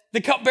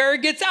 The cupbearer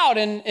gets out,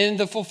 and in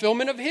the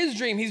fulfillment of his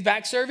dream, he's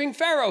back serving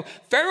Pharaoh.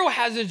 Pharaoh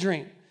has a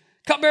dream.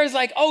 Cupbearer's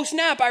like, oh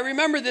snap, I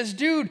remember this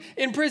dude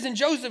in prison,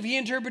 Joseph. He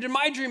interpreted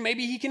my dream.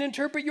 Maybe he can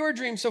interpret your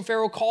dream. So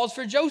Pharaoh calls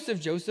for Joseph.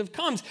 Joseph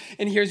comes.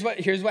 And here's what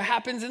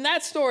happens in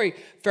that story.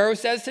 Pharaoh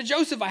says to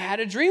Joseph, I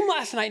had a dream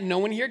last night. No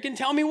one here can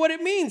tell me what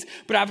it means.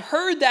 But I've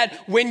heard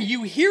that when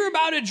you hear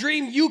about a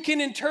dream, you can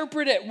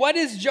interpret it. What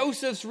is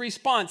Joseph's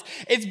response?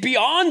 It's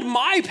beyond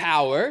my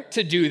power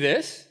to do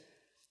this,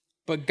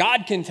 but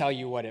God can tell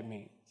you what it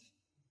means.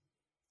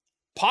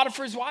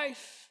 Potiphar's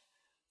wife,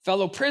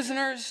 fellow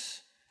prisoners,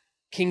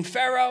 King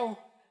Pharaoh,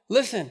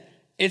 listen,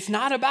 it's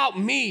not about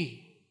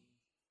me.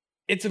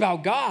 It's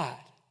about God.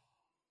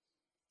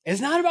 It's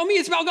not about me,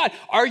 it's about God.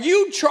 Are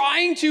you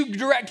trying to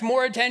direct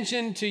more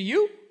attention to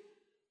you?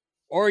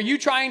 Or are you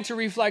trying to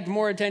reflect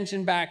more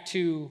attention back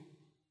to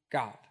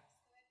God?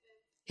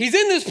 He's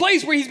in this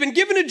place where he's been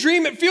given a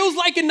dream. It feels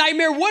like a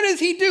nightmare. What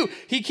does he do?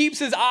 He keeps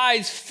his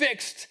eyes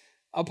fixed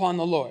upon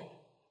the Lord.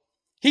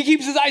 He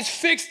keeps his eyes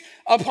fixed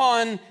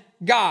upon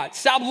God.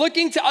 Stop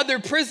looking to other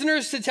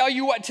prisoners to tell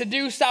you what to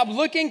do. Stop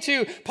looking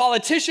to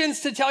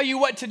politicians to tell you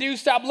what to do.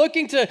 Stop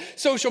looking to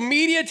social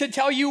media to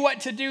tell you what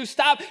to do.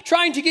 Stop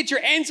trying to get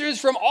your answers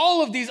from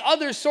all of these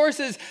other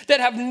sources that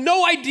have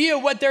no idea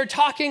what they're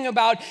talking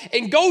about,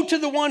 and go to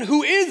the one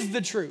who is the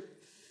truth.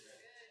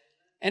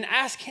 And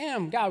ask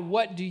him, God,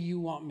 what do you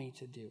want me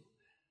to do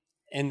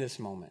in this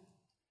moment?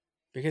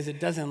 Because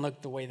it doesn't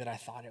look the way that I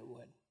thought it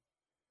would.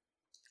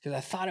 Because I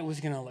thought it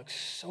was going to look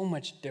so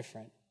much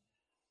different.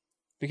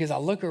 Because I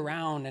look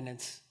around and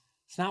it's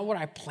not what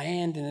I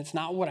planned and it's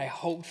not what I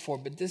hoped for,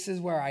 but this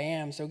is where I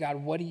am. So God,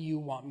 what do you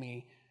want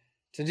me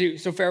to do?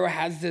 So Pharaoh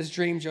has this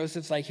dream.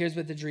 Joseph's like, here's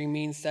what the dream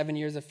means. 7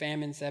 years of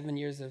famine, 7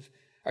 years of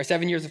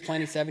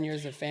plenty, 7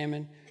 years of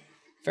famine.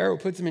 Pharaoh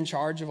puts him in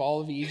charge of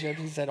all of Egypt.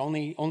 He said,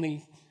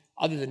 only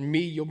other than me,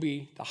 you'll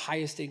be the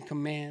highest in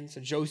command.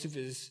 So Joseph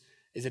is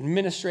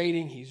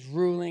administrating, he's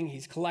ruling,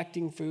 he's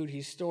collecting food,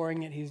 he's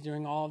storing it, he's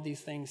doing all of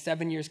these things.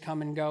 7 years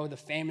come and go, the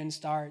famine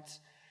starts.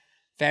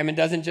 Famine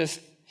doesn't just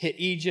hit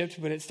Egypt,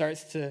 but it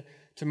starts to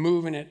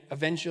move, and it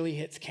eventually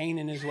hits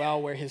Canaan as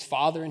well, where his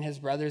father and his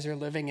brothers are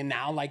living. And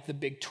now, like, the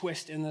big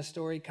twist in the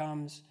story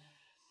comes,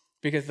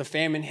 because the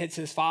famine hits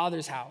his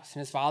father's house,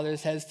 and his father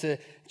says to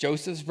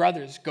Joseph's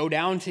brothers, go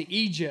down to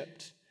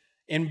Egypt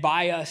and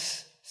buy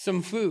us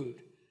some food.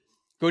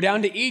 Go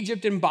down to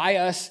Egypt and buy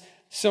us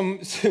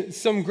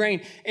some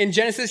grain. In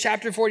Genesis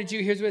chapter 42,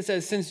 here's what it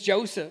says. Since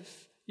Joseph,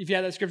 if you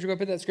have that scripture, go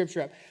put that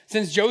scripture up.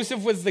 Since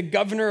Joseph was the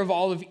governor of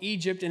all of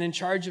Egypt and in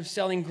charge of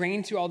selling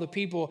grain to all the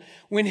people,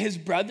 when his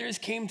brothers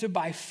came to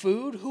buy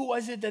food, who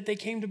was it that they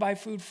came to buy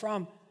food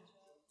from?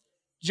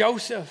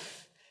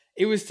 Joseph.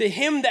 It was to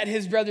him that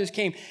his brothers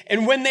came.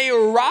 And when they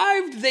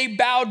arrived, they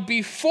bowed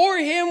before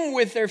him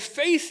with their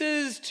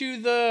faces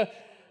to the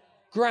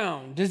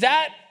ground. Does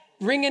that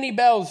ring any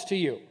bells to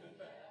you?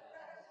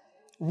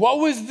 What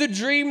was the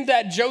dream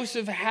that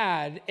Joseph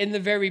had in the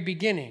very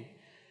beginning?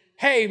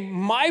 Hey,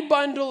 my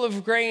bundle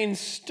of grain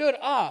stood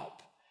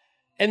up,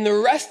 and the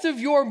rest of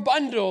your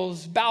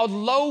bundles bowed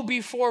low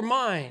before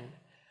mine.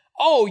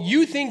 Oh,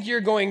 you think you're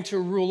going to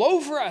rule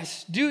over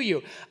us, do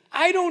you?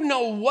 I don't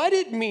know what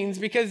it means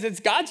because it's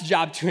God's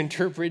job to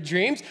interpret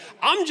dreams.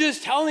 I'm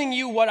just telling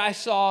you what I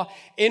saw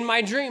in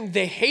my dream.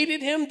 They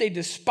hated him. They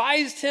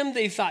despised him.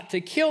 They thought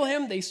to kill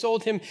him. They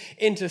sold him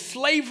into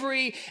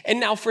slavery. And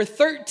now for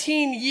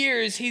 13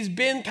 years, he's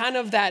been kind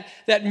of that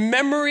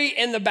memory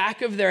in the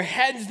back of their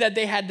heads that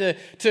they had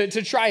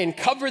to try and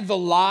cover the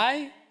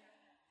lie.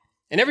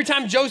 And every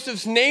time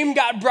Joseph's name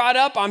got brought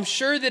up, I'm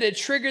sure that it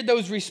triggered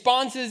those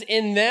responses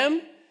in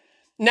them.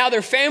 Now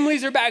their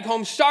families are back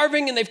home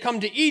starving, and they've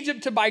come to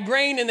Egypt to buy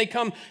grain, and they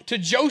come to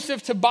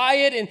Joseph to buy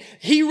it, and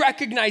he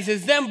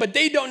recognizes them, but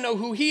they don't know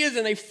who he is,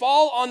 and they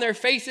fall on their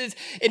faces.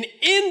 And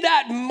in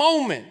that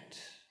moment,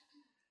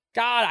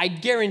 God, I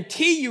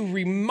guarantee you,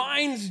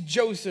 reminds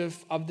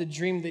Joseph of the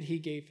dream that he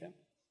gave him.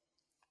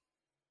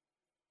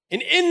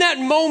 And in that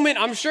moment,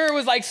 I'm sure it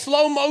was like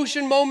slow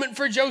motion moment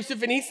for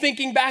Joseph, and he's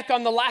thinking back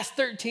on the last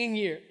 13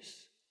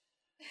 years.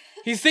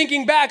 He's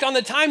thinking back on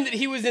the time that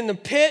he was in the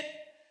pit,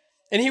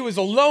 and he was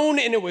alone,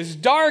 and it was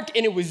dark,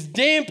 and it was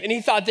damp, and he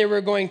thought they were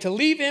going to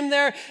leave him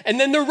there. And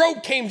then the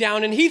rope came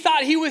down, and he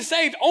thought he was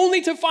saved,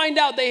 only to find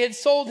out they had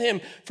sold him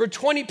for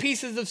 20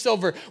 pieces of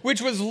silver,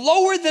 which was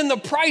lower than the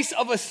price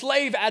of a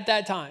slave at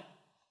that time.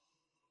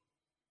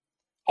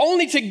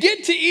 Only to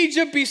get to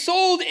Egypt, be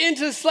sold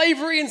into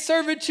slavery and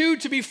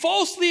servitude, to be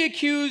falsely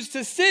accused,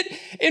 to sit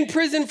in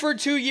prison for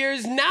 2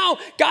 years. Now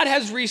God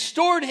has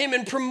restored him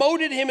and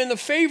promoted him, and the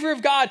favor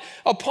of God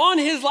upon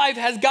his life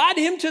has got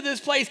him to this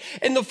place.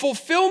 And the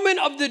fulfillment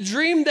of the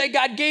dream that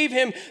God gave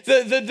him,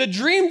 the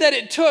dream that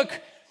it took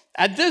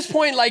at this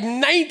point like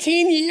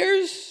 19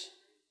 years.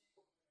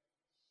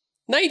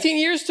 19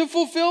 years to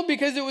fulfill,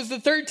 because it was the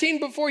 13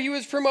 before he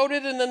was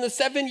promoted, and then the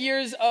 7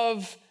 years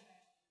of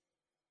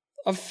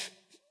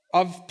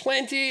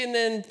plenty, and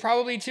then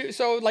probably 2,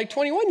 so like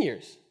 21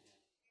 years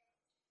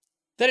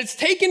that it's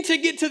taken to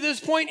get to this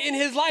point in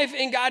his life.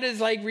 And God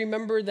is like,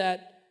 remember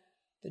that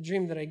the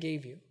dream that I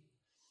gave you.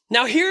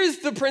 Now here's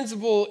the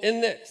principle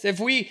in this.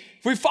 If we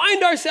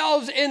find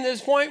ourselves in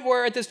this point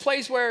where, at this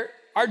place where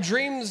our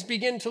dreams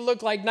begin to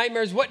look like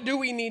nightmares, what do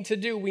we need to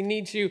do? We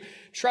need to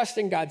trust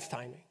in God's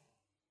timing.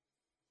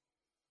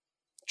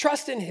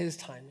 Trust in his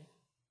timing.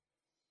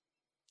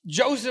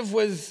 Joseph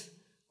was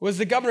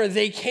the governor.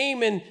 They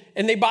came and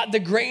they bought the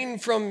grain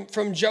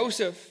from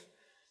Joseph.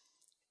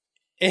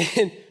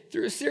 And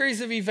through a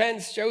series of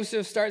events,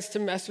 Joseph starts to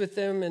mess with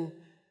them. And,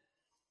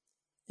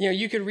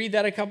 you could read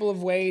that a couple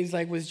of ways.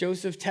 Like, was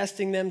Joseph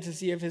testing them to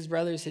see if his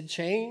brothers had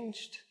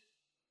changed?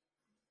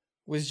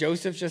 Was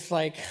Joseph just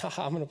like,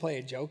 I'm going to play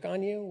a joke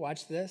on you?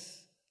 Watch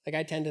this. Like,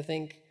 I tend to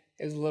think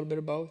it was a little bit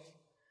of both.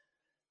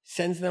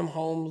 Sends them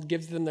home,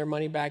 gives them their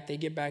money back. They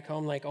get back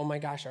home like, oh my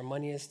gosh, our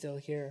money is still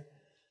here.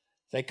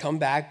 They come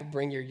back, but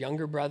bring your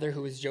younger brother,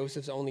 who is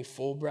Joseph's only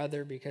full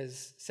brother,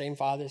 because same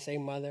father,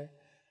 same mother.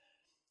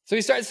 So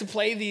he starts to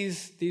play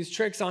these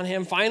tricks on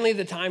him. Finally,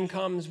 the time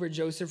comes where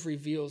Joseph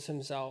reveals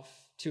himself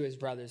to his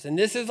brothers. And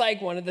this is like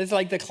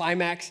the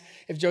climax.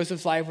 If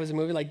Joseph's life was a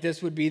movie, like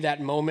this would be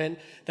that moment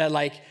that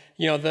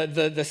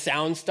the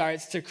sound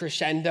starts to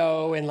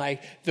crescendo, and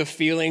like the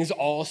feelings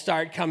all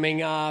start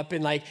coming up.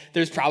 And like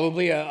there's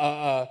probably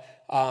a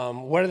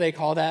what do they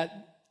call that?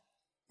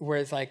 Where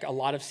it's like a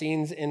lot of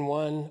scenes in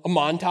one, a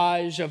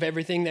montage of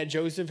everything that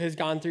Joseph has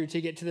gone through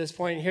to get to this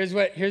point. Here's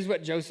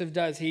what Joseph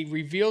does. He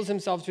reveals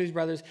himself to his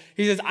brothers.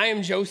 He says, I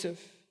am Joseph.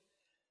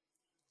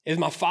 Is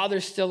my father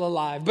still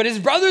alive? But his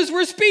brothers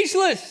were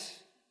speechless,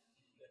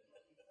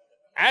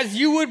 as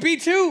you would be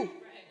too.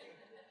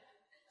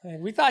 Like,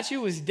 we thought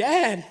you was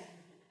dead.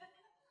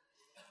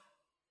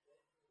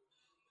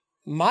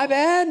 My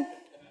bad.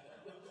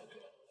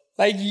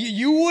 Like,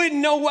 you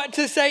wouldn't know what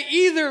to say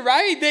either,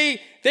 right?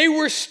 They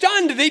were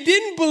stunned. They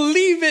didn't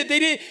believe it.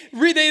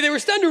 They were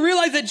stunned to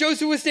realize that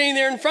Joseph was standing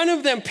there in front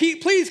of them.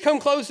 Please come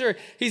closer.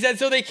 He said,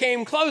 so they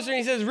came closer. And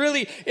he says,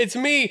 really, it's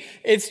me.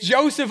 It's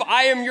Joseph.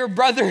 I am your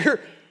brother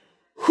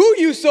who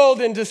you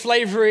sold into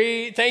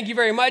slavery. Thank you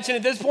very much. And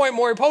at this point,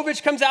 Maury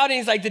Povich comes out and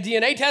he's like, the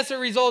DNA test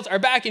results are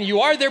back and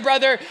you are their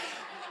brother.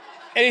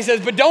 And he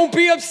says, but don't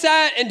be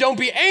upset and don't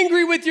be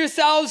angry with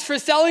yourselves for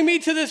selling me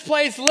to this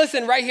place.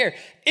 Listen, right here.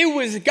 It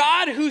was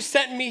God who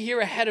sent me here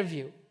ahead of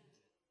you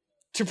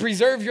to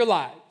preserve your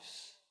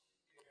lives.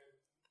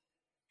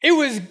 It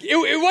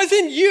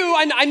wasn't you.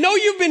 I know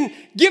you've been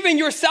giving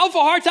yourself a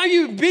hard time.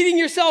 You've been beating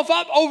yourself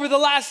up over the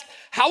last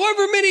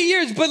however many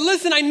years. But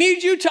listen, I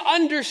need you to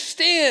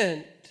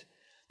understand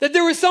that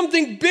there was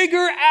something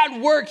bigger at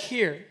work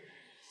here.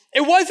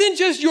 It wasn't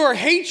just your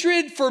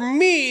hatred for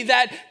me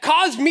that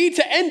caused me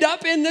to end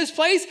up in this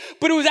place,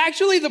 but it was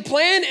actually the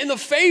plan and the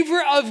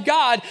favor of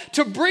God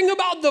to bring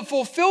about the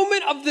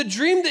fulfillment of the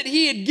dream that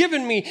he had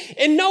given me.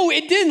 And no,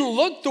 it didn't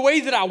look the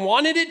way that I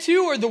wanted it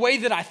to, or the way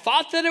that I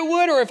thought that it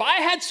would, or if I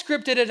had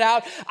scripted it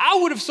out, I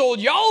would have sold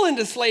y'all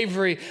into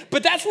slavery.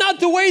 But that's not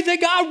the way that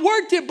God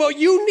worked it. But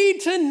you need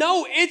to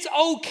know it's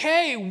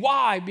okay.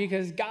 Why?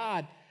 Because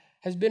God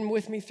has been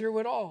with me through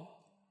it all.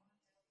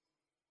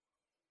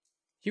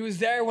 He was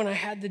there when I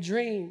had the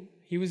dream.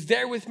 He was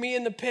there with me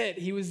in the pit.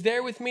 He was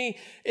there with me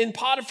in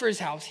Potiphar's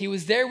house. He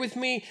was there with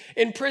me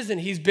in prison.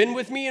 He's been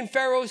with me in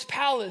Pharaoh's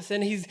palace.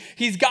 And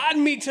he's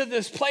gotten me to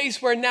this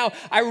place where now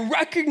I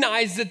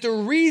recognize that the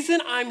reason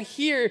I'm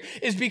here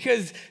is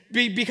because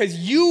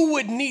you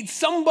would need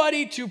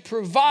somebody to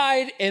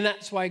provide. And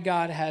that's why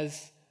God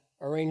has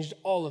arranged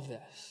all of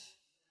this.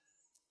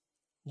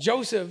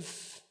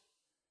 Joseph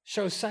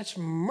shows such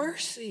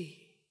mercy,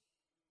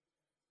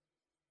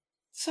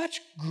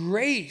 such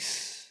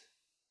grace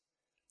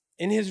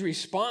in his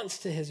response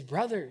to his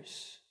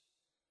brothers.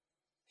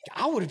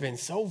 I would have been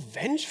so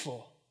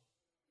vengeful.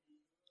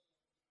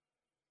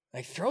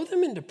 Like, throw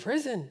them into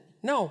prison.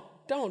 No,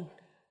 don't.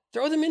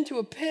 Throw them into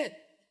a pit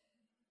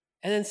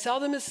and then sell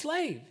them as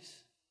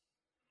slaves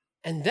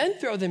and then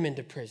throw them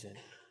into prison.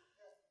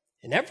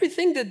 And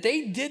everything that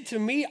they did to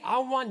me, I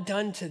want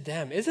done to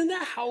them. Isn't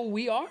that how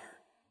we are?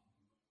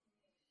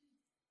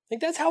 Like,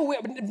 that's how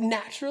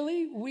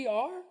naturally we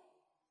are.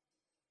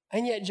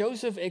 And yet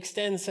Joseph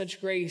extends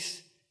such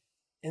grace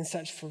and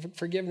such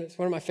forgiveness.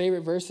 One of my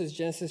favorite verses,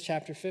 Genesis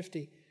chapter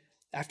 50.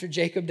 After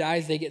Jacob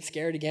dies, they get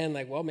scared again.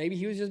 Like, well, maybe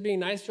he was just being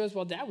nice to us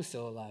while dad was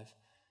still alive.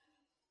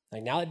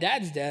 Like, now that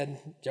dad's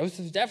dead,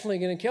 Joseph's definitely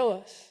going to kill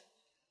us.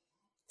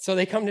 So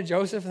they come to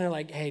Joseph and they're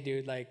like, hey,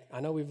 dude, like, I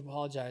know we've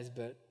apologized,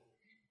 but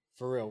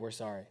for real, we're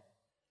sorry.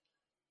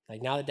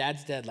 Like, now that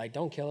dad's dead, like,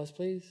 don't kill us,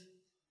 please.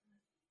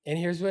 And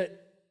here's what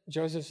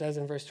Joseph says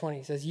in verse 20.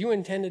 He says, you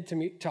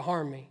intended to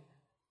harm me,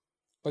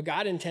 but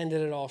God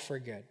intended it all for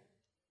good.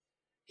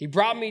 He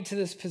brought me to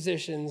this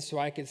position so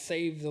I could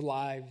save the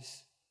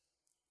lives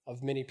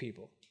of many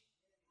people.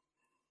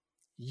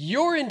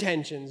 Your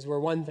intentions were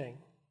one thing,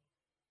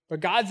 but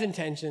God's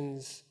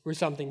intentions were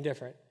something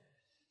different.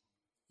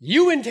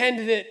 You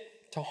intended it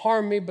to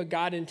harm me, but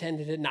God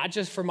intended it not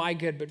just for my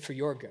good, but for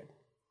your good.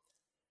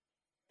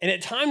 And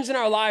at times in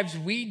our lives,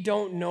 we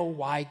don't know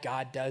why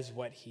God does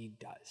what he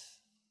does.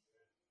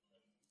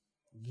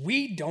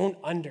 We don't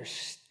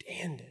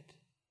understand it.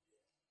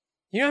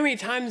 You know how many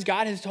times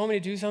God has told me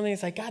to do something?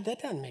 It's like, God,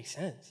 that doesn't make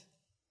sense.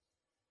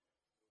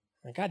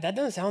 Like, God, that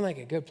doesn't sound like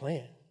a good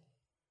plan.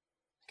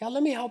 God,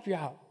 let me help you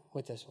out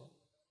with this one.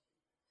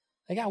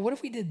 Like, God, what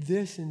if we did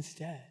this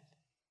instead?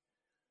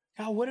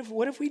 God, what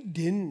if we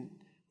didn't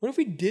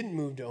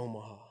move to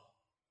Omaha?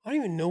 I don't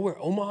even know where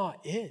Omaha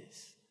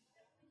is.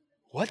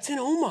 What's in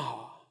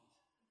Omaha?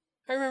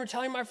 I remember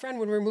telling my friend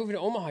when we were moving to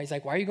Omaha, he's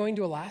like, why are you going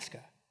to Alaska?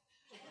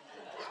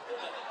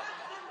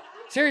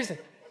 Seriously.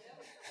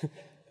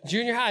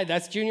 Junior high,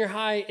 that's junior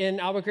high in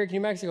Albuquerque,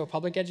 New Mexico,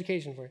 public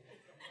education for you.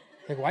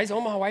 Like, why is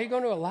Omaha? Why are you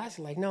going to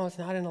Alaska? Like, no, it's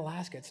not in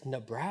Alaska, it's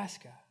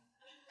Nebraska.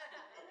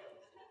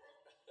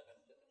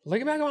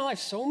 Looking back on my life,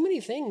 so many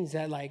things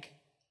that, like,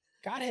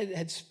 God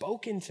had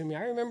spoken to me.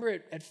 I remember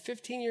at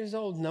 15 years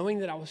old, knowing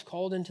that I was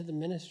called into the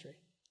ministry.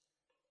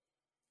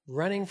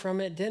 Running from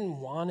it, didn't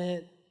want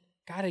it.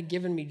 God had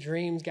given me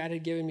dreams. God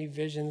had given me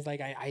visions.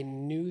 Like, I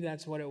knew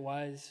that's what it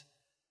was.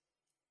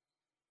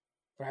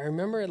 But I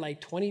remember at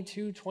like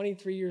 22,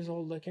 23 years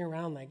old looking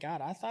around like, God,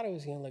 I thought it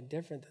was going to look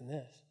different than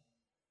this.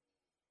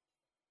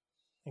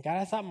 And God,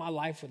 I thought my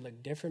life would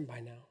look different by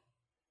now.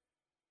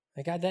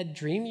 Like, God, that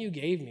dream you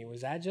gave me,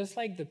 was that just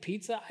like the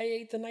pizza I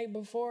ate the night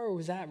before, or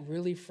was that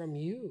really from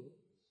you?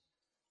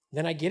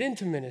 Then I get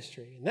into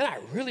ministry, and then I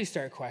really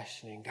start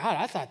questioning, God,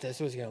 I thought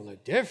this was going to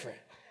look different.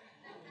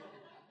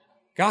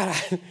 God,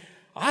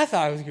 I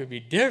thought it was going to be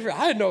different.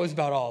 I didn't know it was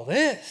about all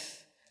this.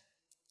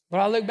 But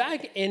I look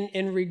back,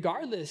 and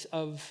regardless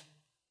of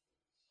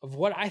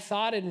what I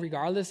thought, and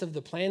regardless of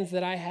the plans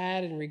that I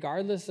had, and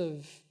regardless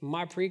of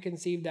my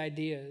preconceived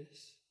ideas,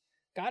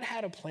 God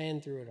had a plan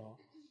through it all.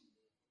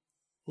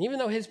 And even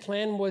though his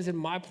plan wasn't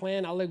my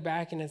plan, I look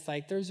back and it's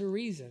like, there's a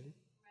reason.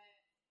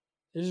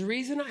 There's a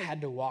reason I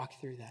had to walk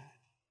through that.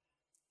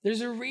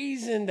 There's a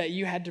reason that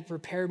you had to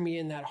prepare me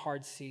in that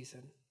hard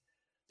season.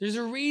 There's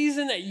a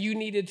reason that you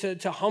needed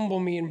to humble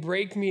me and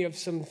break me of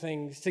some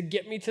things to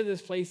get me to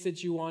this place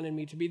that you wanted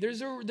me to be.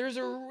 There's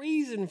a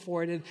reason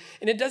for it. And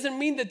it doesn't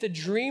mean that the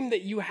dream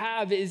that you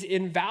have is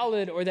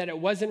invalid or that it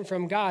wasn't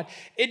from God.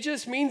 It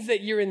just means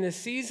that you're in this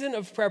season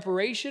of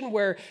preparation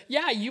where,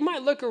 yeah, you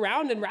might look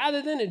around and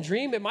rather than a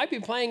dream, it might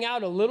be playing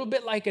out a little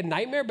bit like a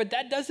nightmare, but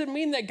that doesn't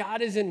mean that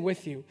God isn't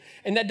with you.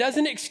 And that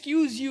doesn't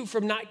excuse you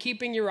from not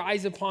keeping your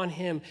eyes upon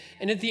him.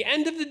 And at the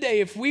end of the day,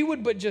 if we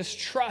would but just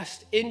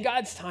trust in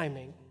God's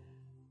timing,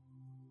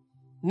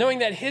 knowing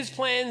that his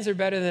plans are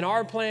better than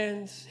our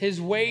plans,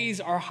 his ways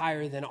are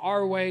higher than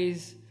our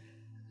ways.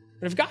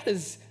 But if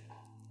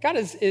God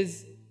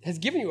has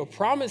given you a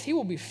promise, he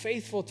will be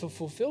faithful to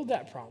fulfill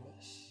that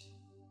promise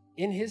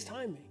in his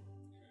timing.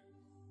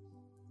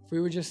 If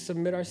we would just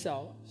submit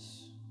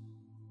ourselves,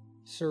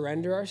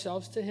 surrender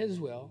ourselves to his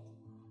will,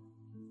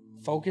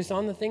 focus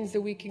on the things that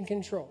we can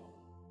control.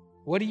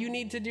 What do you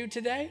need to do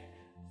today?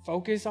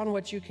 Focus on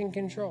what you can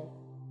control.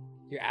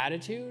 Your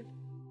attitude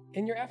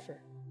and your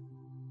effort.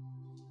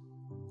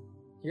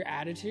 Your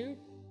attitude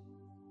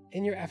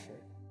and your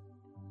effort.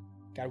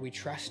 God, we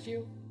trust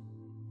you.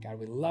 God,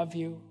 we love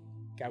you.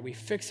 God, we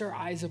fix our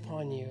eyes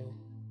upon you.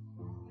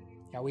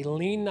 God, we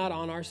lean not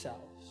on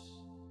ourselves.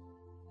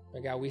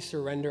 But God, we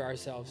surrender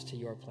ourselves to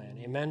your plan.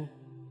 Amen.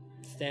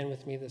 Stand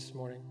with me this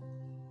morning.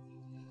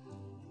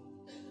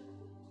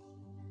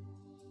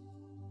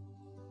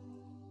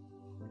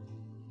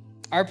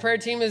 Our prayer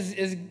team is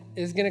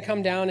going to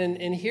come down,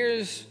 and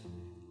here's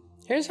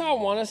how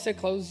I want us to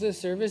close this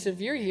service.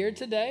 If you're here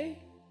today,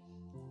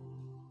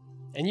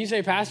 and you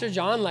say, Pastor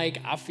John,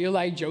 I feel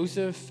like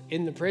Joseph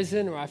in the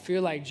prison, or I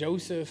feel like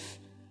Joseph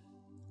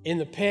in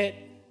the pit.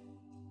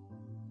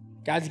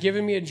 God's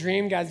given me a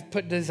dream. God's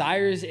put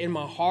desires in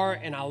my heart,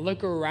 and I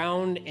look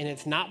around and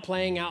it's not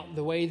playing out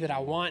the way that I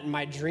want. And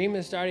my dream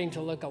is starting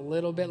to look a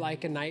little bit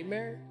like a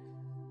nightmare.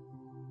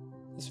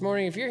 This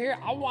morning, if you're here,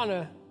 I want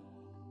to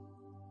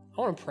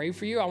pray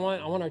for you. I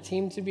want our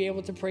team to be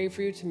able to pray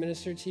for you, to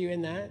minister to you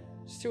in that,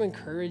 just to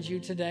encourage you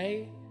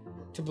today,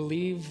 to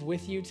believe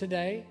with you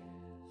today.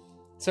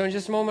 So in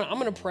just a moment, I'm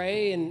going to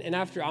pray, and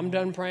after I'm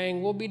done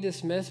praying, we'll be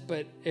dismissed.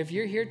 But if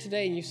you're here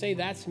today and you say,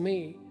 that's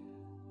me,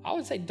 I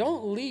would say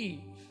don't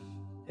leave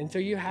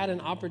until you had an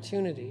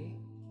opportunity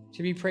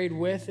to be prayed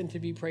with and to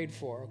be prayed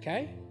for,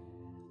 okay?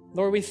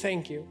 Lord, we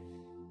thank you.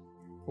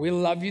 We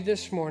love you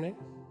this morning.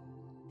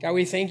 God,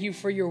 we thank you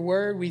for your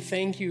word. We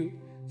thank you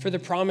for the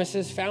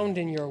promises found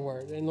in your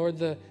word. And Lord,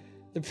 the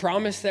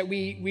promise that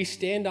we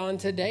stand on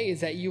today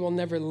is that you will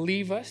never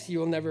leave us. You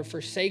will never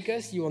forsake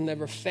us. You will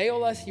never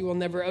fail us. You will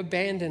never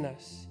abandon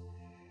us.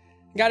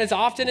 God, it's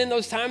often in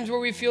those times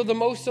where we feel the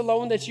most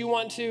alone that you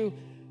want to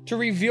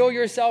reveal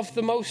yourself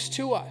the most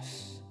to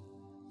us.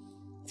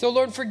 So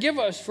Lord, forgive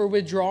us for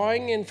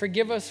withdrawing and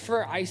forgive us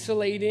for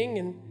isolating.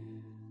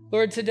 And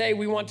Lord, today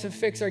we want to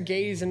fix our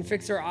gaze and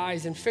fix our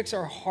eyes and fix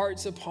our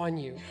hearts upon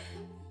you.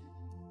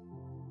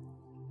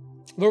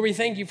 Lord, we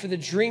thank you for the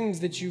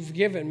dreams that you've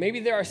given. Maybe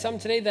there are some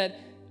today that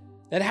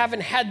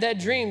haven't had that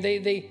dream.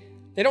 They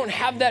don't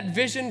have that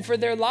vision for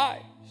their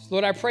lives.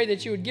 Lord, I pray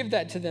that you would give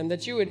that to them,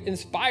 that you would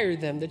inspire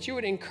them, that you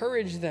would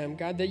encourage them,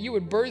 God, that you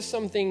would birth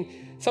something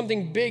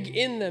big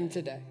in them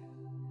today.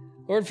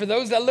 Lord, for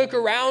those that look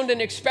around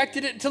and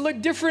expected it to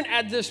look different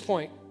at this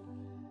point,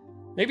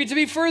 maybe to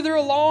be further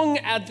along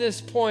at this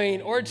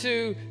point, or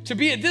to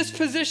be at this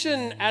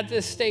position at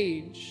this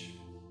stage.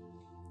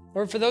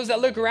 Or for those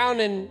that look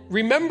around and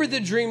remember the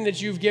dream that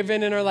you've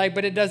given and are like,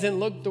 but it doesn't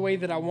look the way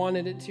that I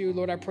wanted it to.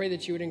 Lord, I pray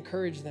that you would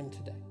encourage them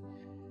today.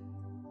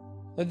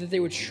 Lord, that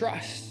they would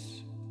trust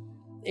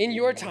in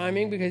your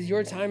timing, because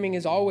your timing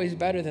is always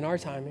better than our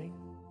timing.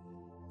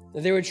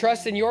 That they would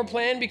trust in your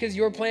plan, because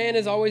your plan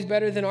is always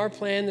better than our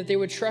plan. That they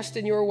would trust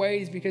in your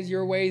ways, because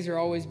your ways are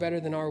always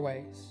better than our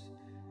ways.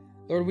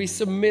 Lord, we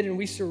submit and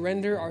we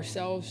surrender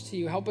ourselves to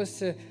you. Help us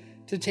to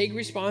take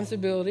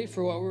responsibility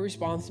for what we're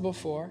responsible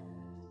for.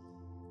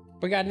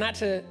 But God, not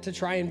to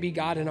try and be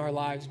God in our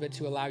lives, but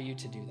to allow you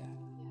to do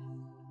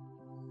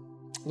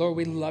that. Lord,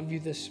 we love you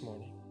this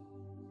morning.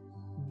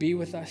 Be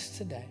with us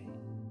today.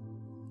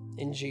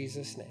 In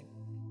Jesus' name.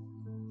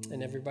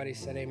 And everybody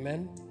said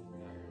amen.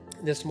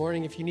 This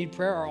morning, if you need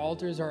prayer, our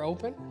altars are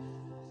open.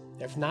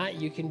 If not,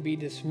 you can be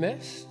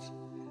dismissed.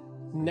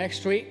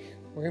 Next week,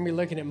 we're going to be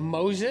looking at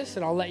Moses,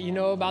 and I'll let you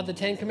know about the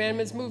 10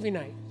 Commandments movie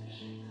night.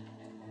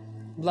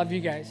 Love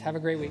you guys. Have a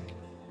great week.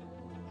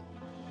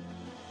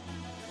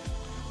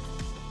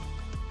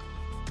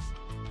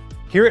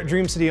 Here at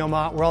Dream City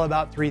Omaha, we're all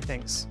about three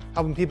things: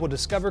 helping people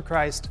discover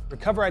Christ,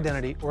 recover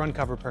identity, or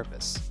uncover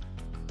purpose.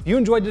 If you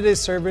enjoyed today's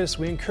service,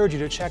 we encourage you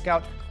to check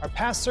out our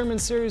past sermon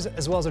series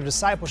as well as our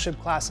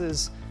discipleship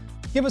classes.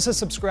 Give us a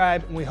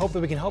subscribe, and we hope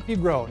that we can help you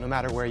grow no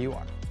matter where you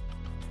are.